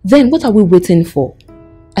 Then what are we waiting for?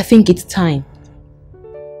 I think it's time.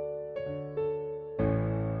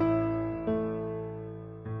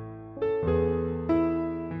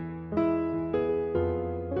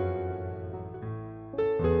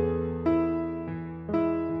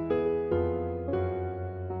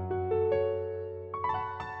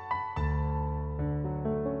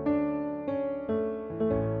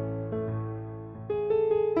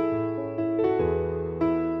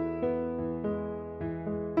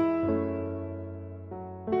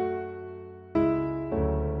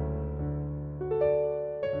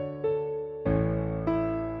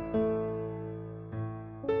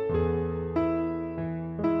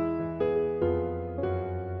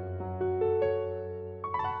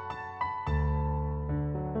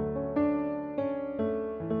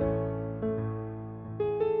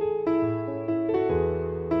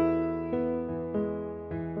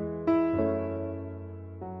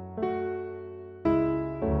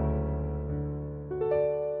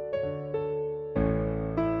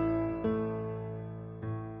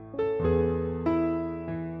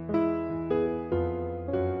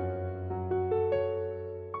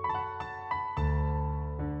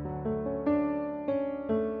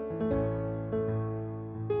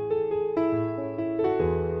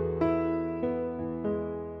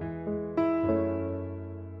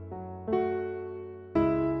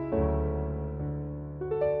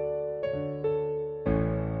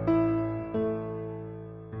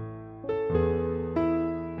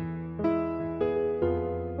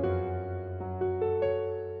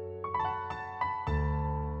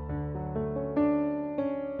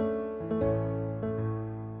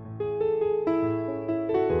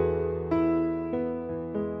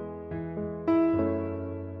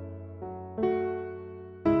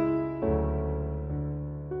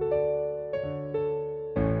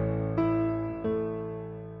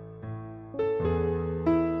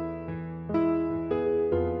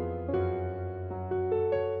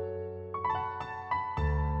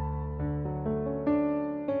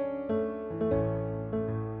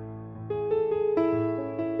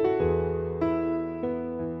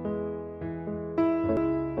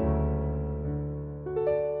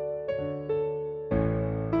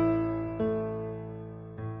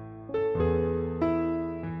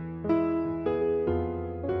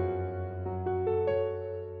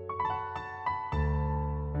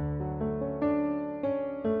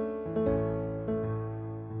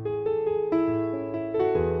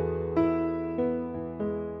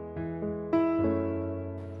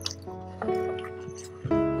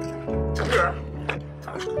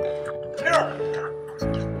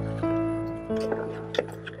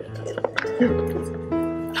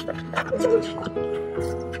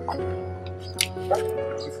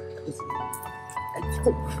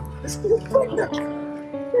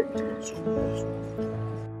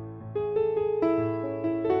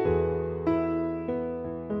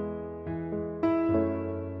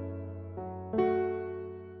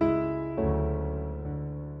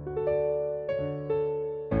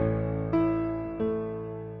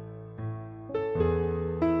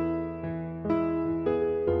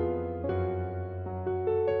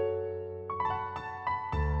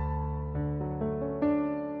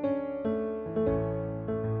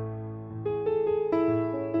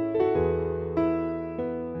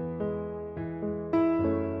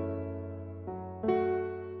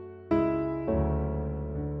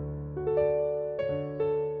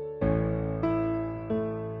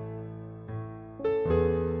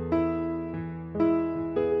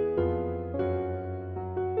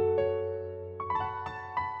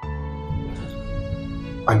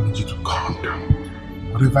 I need you to calm down.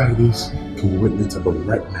 Whatever it is, can we wait later, but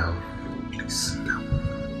right now, please sit down.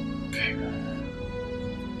 Okay?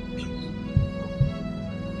 Please.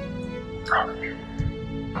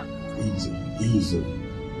 Easy, easy.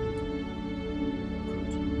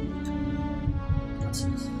 That's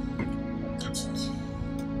it. That's it.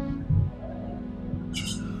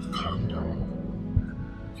 Just calm down.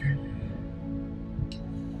 Okay?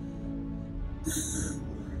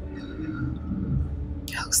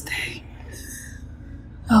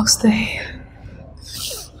 I'll stay.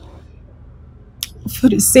 For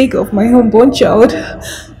the sake of my unborn child,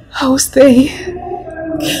 I'll stay.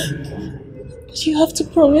 But you have to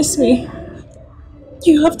promise me.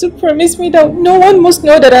 You have to promise me that no one must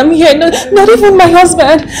know that I'm here, not even my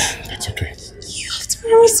husband. That's okay. You have to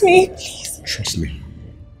promise me, please. Trust me.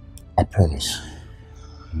 I promise.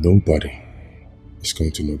 Nobody is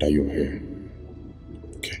going to know that you're here.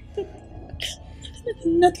 Okay?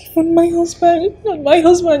 Not even my husband. Not my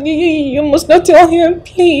husband. You must not tell him,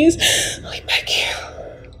 please. I beg you.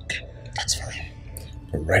 Okay, that's fine.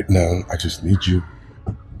 But right now, I just need you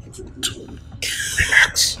to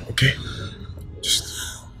relax, okay?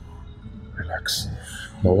 Just relax.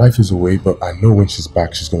 My wife is away, but I know when she's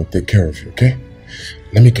back, she's going to take care of you, okay?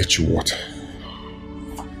 Let me get you water.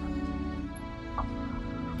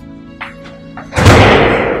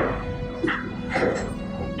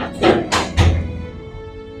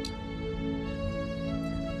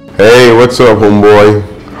 Hey, what's up, homeboy?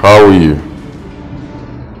 How are you?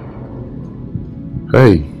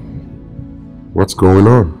 Hey, what's going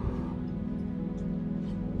on?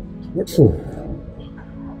 What for?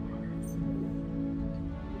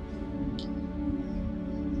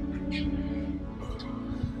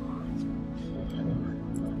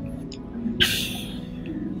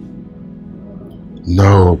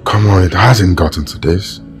 No, come on, it hasn't gotten to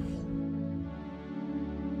this.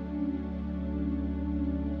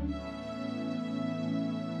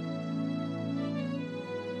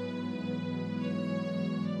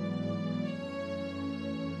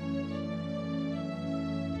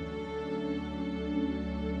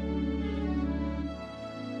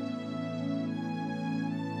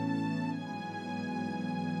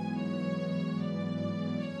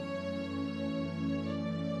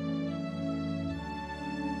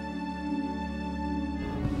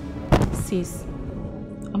 Sis,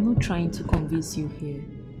 I'm not trying to convince you here.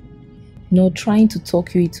 Nor trying to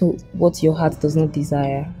talk you into what your heart does not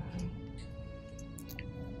desire.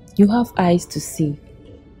 You have eyes to see.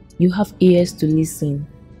 You have ears to listen.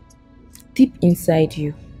 Deep inside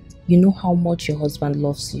you, you know how much your husband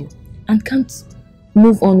loves you and can't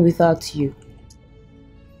move on without you.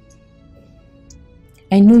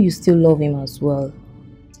 I know you still love him as well,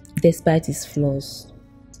 despite his flaws.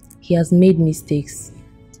 He has made mistakes,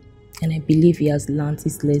 and I believe he has learned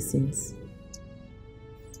his lessons.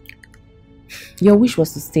 Your wish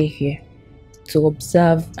was to stay here, to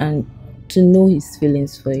observe and to know his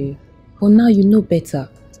feelings for you. But now you know better.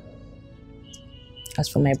 As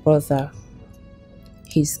for my brother,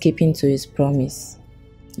 he's keeping to his promise.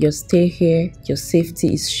 Your stay here, your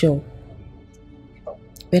safety is sure.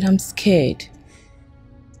 But I'm scared.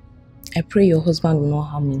 I pray your husband will not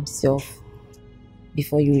harm himself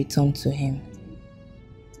before you return to him.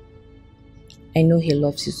 I know he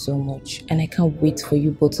loves you so much, and I can't wait for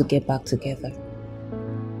you both to get back together.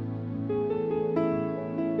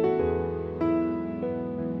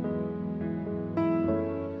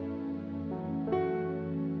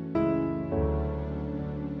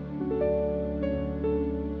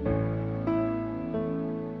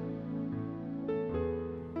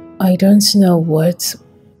 I don't know what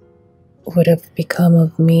would have become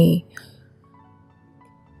of me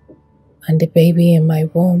and the baby in my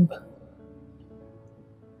womb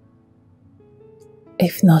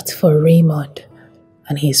if not for Raymond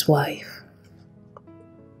and his wife.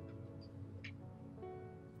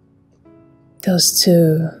 Those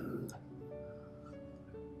two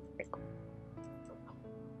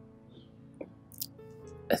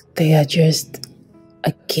they are just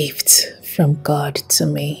a gift from God to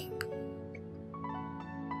me.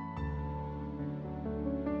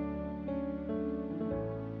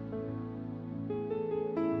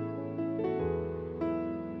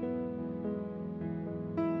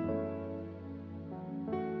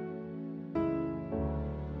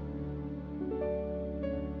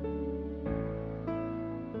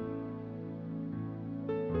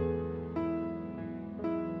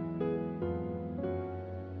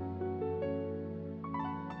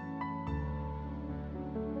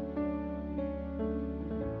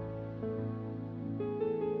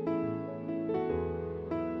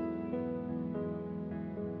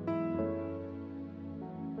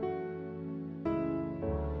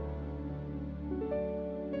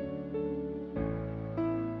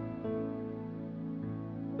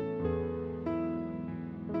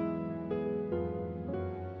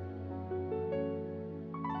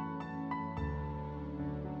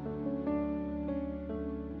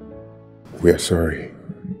 We are sorry.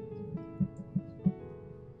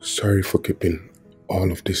 Sorry for keeping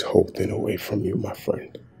all of this whole thing away from you, my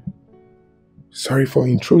friend. Sorry for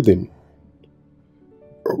intruding.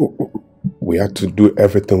 We had to do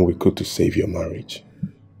everything we could to save your marriage.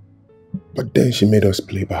 But then she made us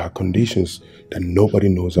play by her conditions that nobody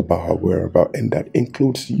knows about her whereabouts, and that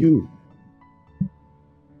includes you.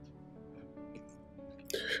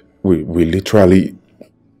 We literally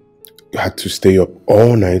had to stay up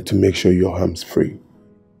all night to make sure your arm's free.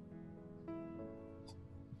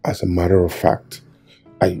 As a matter of fact,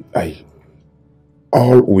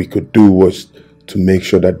 all we could do was to make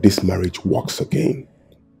sure that this marriage works again.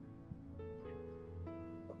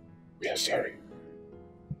 We are sorry.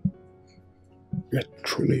 We are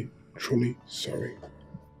truly, truly sorry.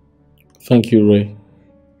 Thank you, Ray.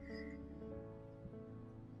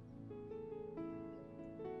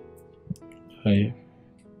 I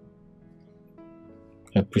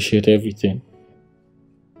appreciate everything.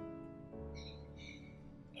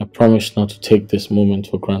 I promise not to take this moment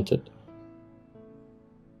for granted.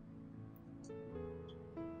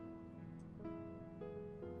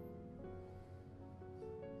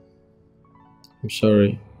 I'm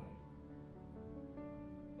sorry.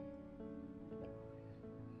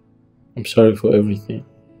 I'm sorry for everything.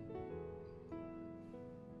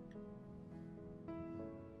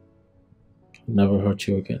 I'll never hurt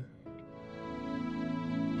you again.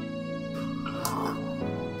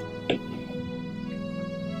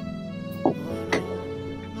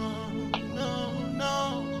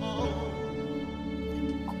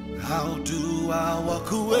 How do I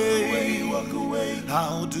walk away?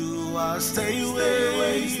 How do I stay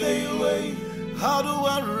away? How do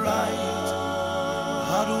I right?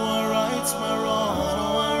 How do I right my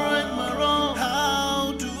wrong?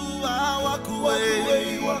 How do I walk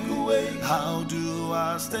away? How do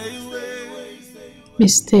I stay away?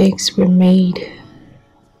 Mistakes were made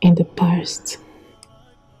in the past.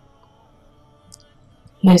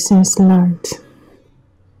 Lessons learned.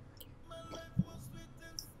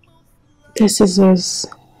 This is us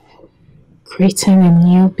creating a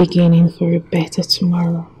new beginning for a better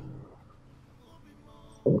tomorrow.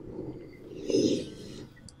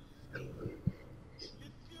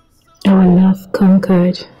 Our love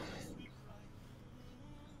conquered.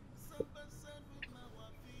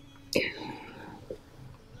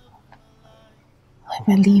 I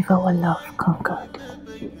believe our love conquered.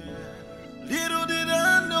 Little did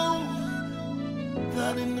I know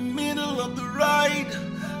that in the middle of the ride,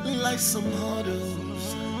 like some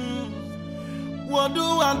hurdles, what do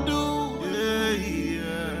I do?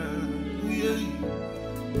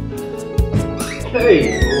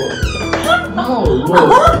 Hey! No, no.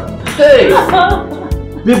 Hey!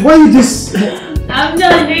 Babe, why you this? I'm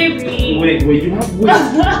not baby. Wait, you have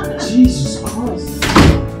wait. Jesus Christ.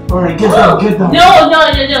 Alright, get down, get down. No.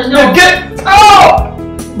 Babe, get out!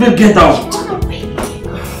 Babe, get down.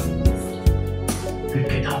 Babe,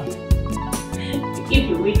 get down. If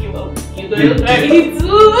you wake him up, you're gonna cry too.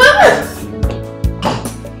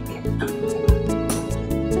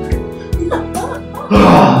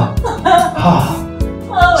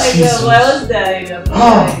 Oh my God, why was that?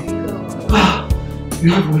 You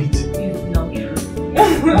have weight. It's not true.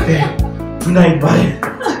 Okay. Good night, bye.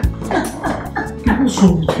 What's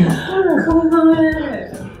wrong with you? Come on.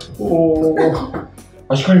 Oh.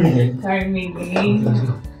 I should carry me again. Carry me again. Let's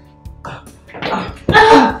go.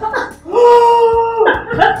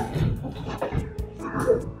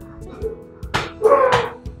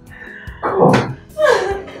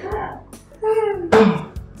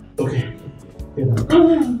 Okay. Get down.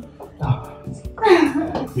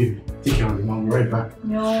 Baby, take care of the mom. Right back.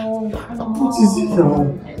 No. What is it now?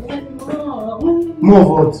 No. More of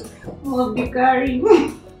what? Oh, be carrying.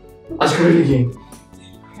 I should carry me again.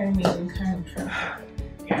 Carry me again,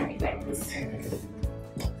 carry me like this.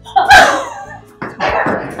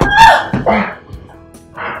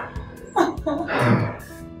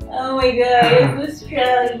 Oh my God, it's so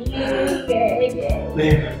strong.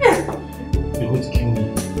 Yeah. You're going to kill me.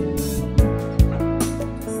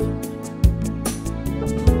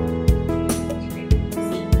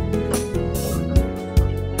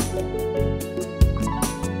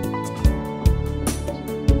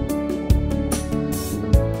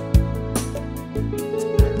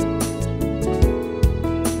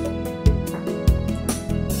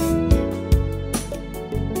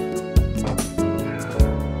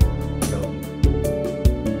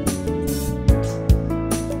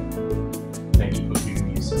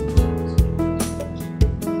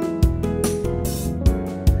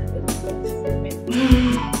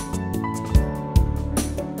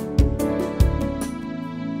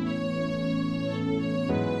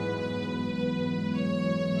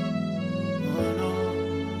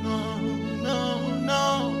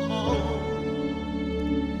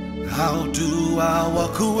 How do I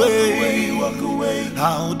walk away?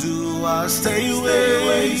 How do I stay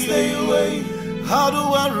away? How do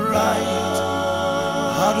I right?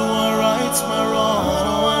 How do I right my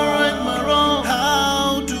wrong?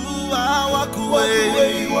 How do I walk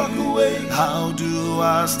away? How do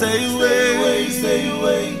I stay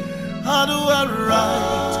away? How do I right?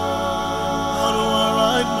 How do I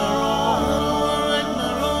right my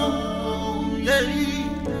wrong?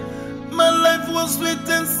 was sweet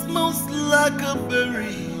and smells like a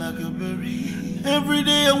berry, like a berry. Every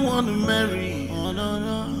day I wanna marry. Oh no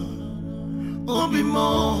no, oh be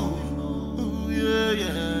more. Oh yeah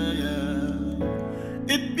yeah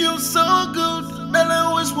yeah. It feels so good that I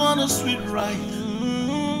always wanna sweet right.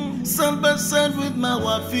 Side by side with my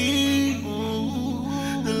wifey.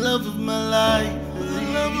 The love of my life, the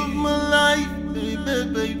love of my life, baby,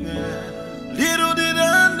 baby. Little did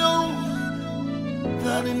I know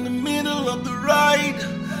that in the middle of the ride,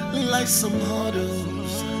 like some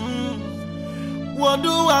hurdles. What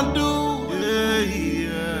do I do? Yeah,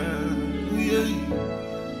 yeah, yeah.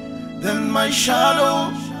 Then my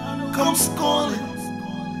shadow comes calling.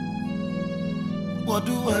 What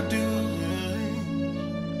do I do?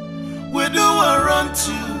 Where do I run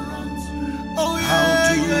to? Oh, yeah,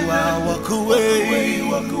 how do I walk away?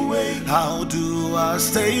 Walk away? How do I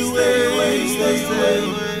stay away? Stay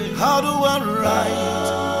away? How do I write?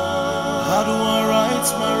 How do I right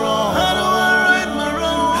my wrong? How do I right my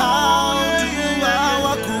wrong? How do I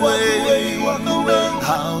walk away? Walk away?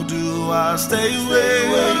 How do I stay away?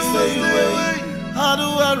 Stay away? How do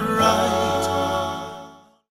I write?